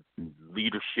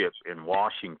leadership in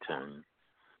Washington,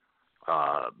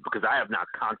 because I have not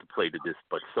contemplated this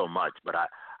but so much, but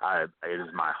it is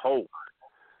my hope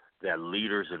that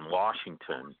leaders in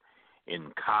Washington,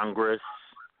 in Congress,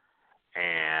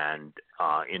 and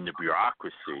in the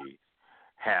bureaucracy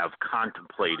have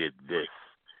contemplated this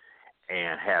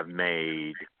and have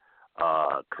made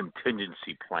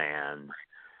contingency plans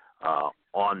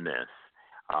on this.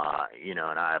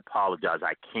 And I apologize,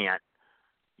 I can't,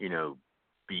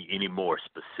 be any more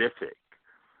specific,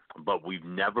 but we've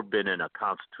never been in a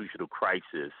constitutional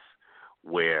crisis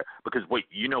where, because what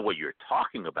you're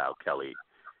talking about, Kelly,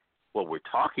 what we're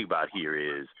talking about here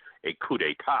is a coup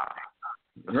d'etat.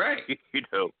 Right.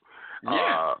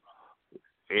 Yeah.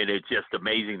 And it's just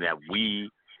amazing that we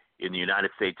in the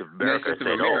United States of America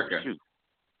said, oh, shoot,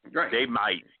 right. They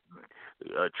might,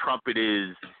 Trump it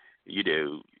is,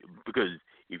 because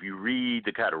if you read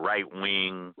the kind of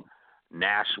right-wing,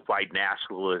 white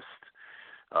nationalist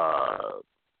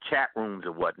chat rooms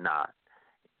and whatnot,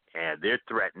 and they're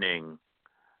threatening,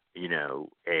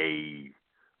 a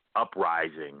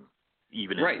uprising.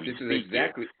 Even right. As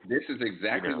this is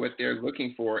exactly what they're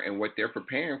looking for and what they're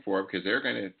preparing for, because they're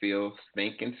going to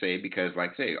think and say, because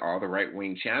like say, all the right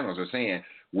wing channels are saying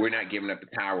we're not giving up the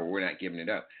power, we're not giving it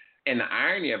up. And the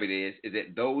irony of it is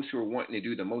that those who are wanting to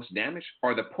do the most damage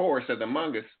are the poorest of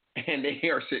among us, and they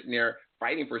are sitting there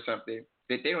fighting for something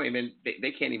that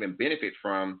they can't even benefit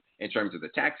from in terms of the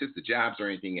taxes, the jobs, or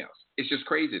anything else. It's just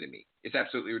crazy to me. It's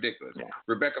absolutely ridiculous. Yeah.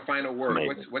 Rebecca, final word.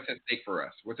 Amazing. What's at stake for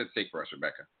us? What's at stake for us,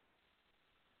 Rebecca?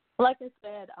 Like I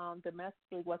said,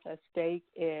 domestically, what's at stake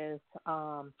is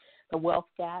the wealth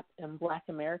gap in Black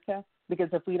America. Because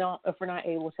if we're not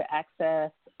able to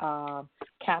access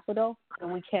capital,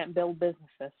 then we can't build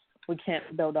businesses. We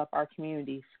can't build up our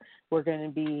communities. We're going to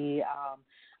be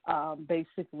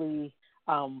basically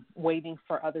waiting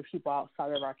for other people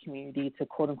outside of our community to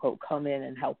quote unquote come in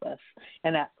and help us.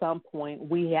 And at some point,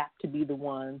 we have to be the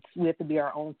ones. We have to be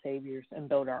our own saviors and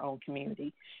build our own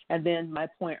community. And then my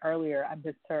point earlier, I'm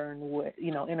concerned with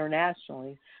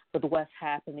internationally with what's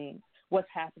happening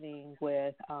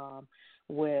with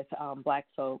Black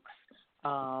folks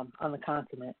on the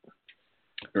continent.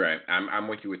 Right. I'm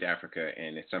with you with Africa,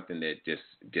 and it's something that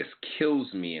just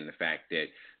kills me in the fact that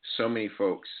so many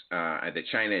folks, that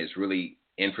China has really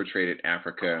infiltrated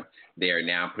Africa. They are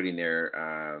now putting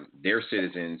their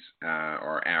citizens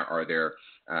or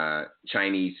their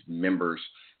Chinese members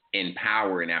in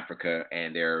power in Africa,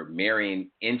 and they're marrying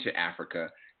into Africa,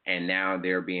 and now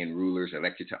they're being rulers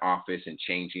elected to office and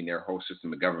changing their whole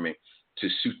system of government to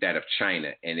suit that of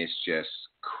China. And it's just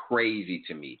crazy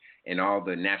to me. And all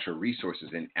the natural resources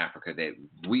in Africa that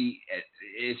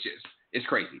it's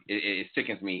crazy. It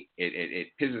sickens me. It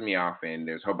pisses me off. And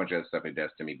there's a whole bunch of other stuff it does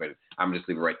to me, but I'm going to just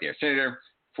leave it right there. Senator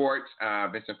Fort,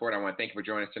 Vincent Fort, I want to thank you for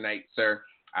joining us tonight, sir.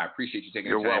 I appreciate you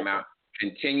taking the time out.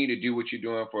 Continue to do what you're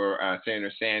doing for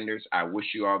Senator Sanders. I wish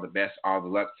you all the best, all the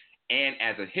luck. And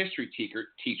as a history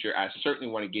teacher, I certainly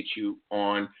want to get you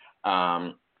on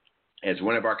as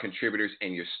one of our contributors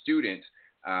and your student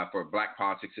for Black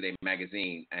Politics Today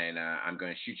magazine. And I'm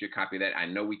going to shoot you a copy of that. I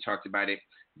know we talked about it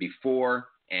before,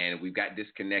 and we've got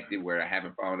disconnected where I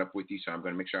haven't followed up with you. So I'm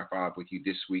going to make sure I follow up with you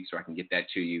this week so I can get that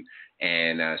to you,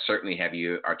 and certainly have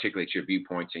you articulate your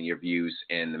viewpoints and your views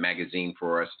in the magazine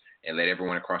for us, and let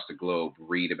everyone across the globe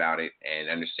read about it and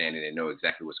understand it and know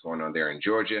exactly what's going on there in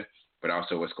Georgia, but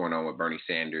also what's going on with Bernie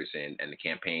Sanders and the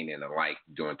campaign and the like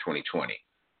during 2020.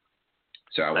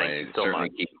 So I want to certainly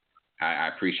I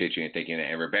appreciate you and thank you.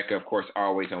 And Rebecca, of course,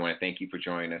 always, I want to thank you for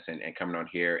joining us and coming on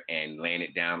here and laying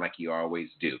it down like you always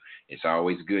do. It's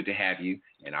always good to have you,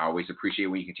 and I always appreciate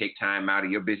when you can take time out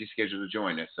of your busy schedule to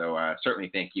join us. So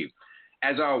certainly thank you.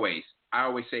 As always, I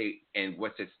always say, and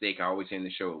what's at stake, I always end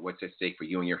the show with what's at stake for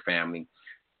you and your family.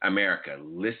 America,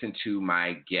 listen to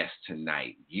my guest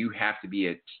tonight. You have to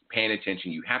be paying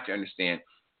attention. You have to understand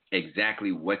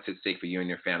exactly what's at stake for you and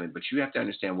your family, but you have to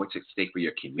understand what's at stake for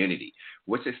your community,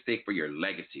 what's at stake for your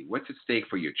legacy, what's at stake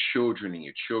for your children and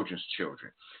your children's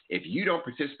children. If you don't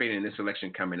participate in this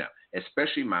election coming up,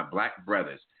 especially my Black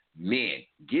brothers, men,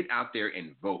 get out there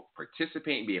and vote,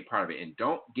 participate and be a part of it, and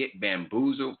don't get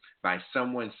bamboozled by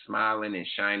someone smiling and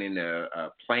shining a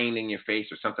plane in your face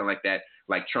or something like that,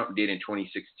 like Trump did in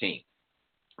 2016.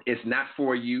 It's not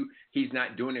for you. He's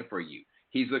not doing it for you.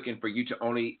 He's looking for you to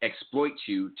only exploit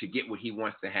you to get what he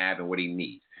wants to have and what he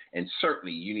needs. And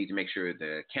certainly you need to make sure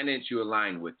the candidates you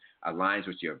aligns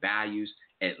with your values,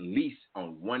 at least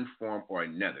on one form or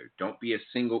another. Don't be a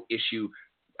single issue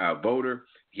voter,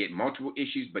 hit multiple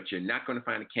issues, but you're not going to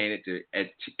find a candidate that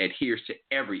adheres to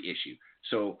every issue.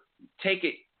 So take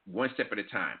it one step at a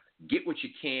time. Get what you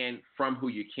can from who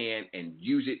you can and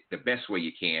use it the best way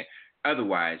you can.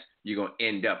 Otherwise, you're going to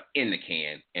end up in the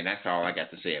can, and that's all I got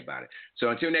to say about it. So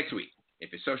until next week, if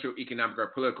it's social, economic, or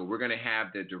political, we're going to have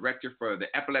the director for the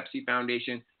Epilepsy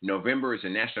Foundation. November is the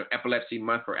National Epilepsy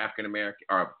Month for African American,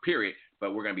 or period,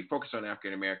 but we're going to be focused on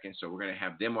African Americans, so we're going to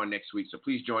have them on next week. So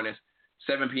please join us,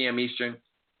 7 p.m. Eastern.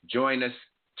 Join us,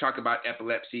 talk about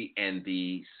epilepsy and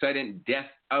the sudden death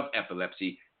of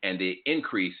epilepsy and the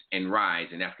increase and rise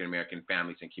in African American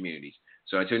families and communities.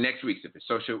 So until next week, if it's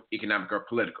social, economic, or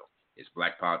political, it's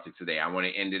Black Politics Today. I want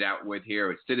to end it out with here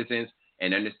with citizens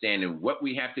and understanding what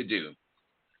we have to do.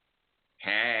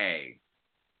 Hey.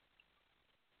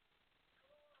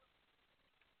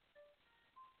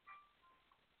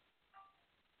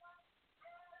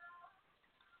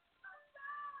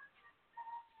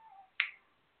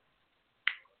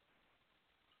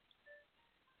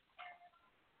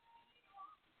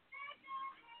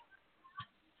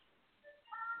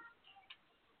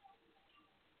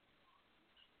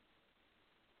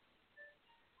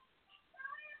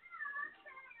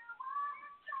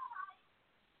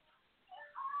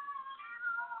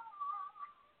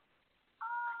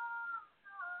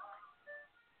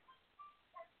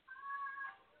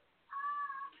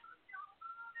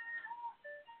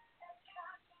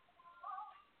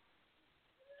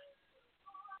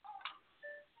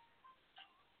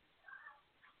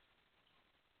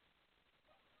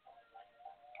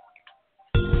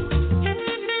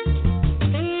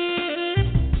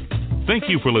 Thank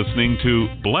you for listening to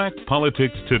Black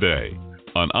Politics Today,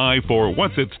 an eye for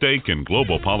what's at stake in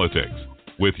global politics,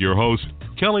 with your host,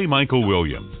 Kelly Michael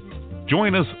Williams.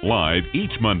 Join us live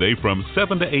each Monday from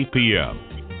 7 to 8 p.m.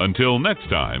 Until next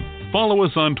time, follow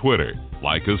us on Twitter,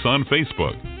 like us on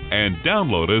Facebook, and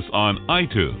download us on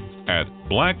iTunes at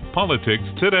Black Politics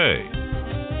Today.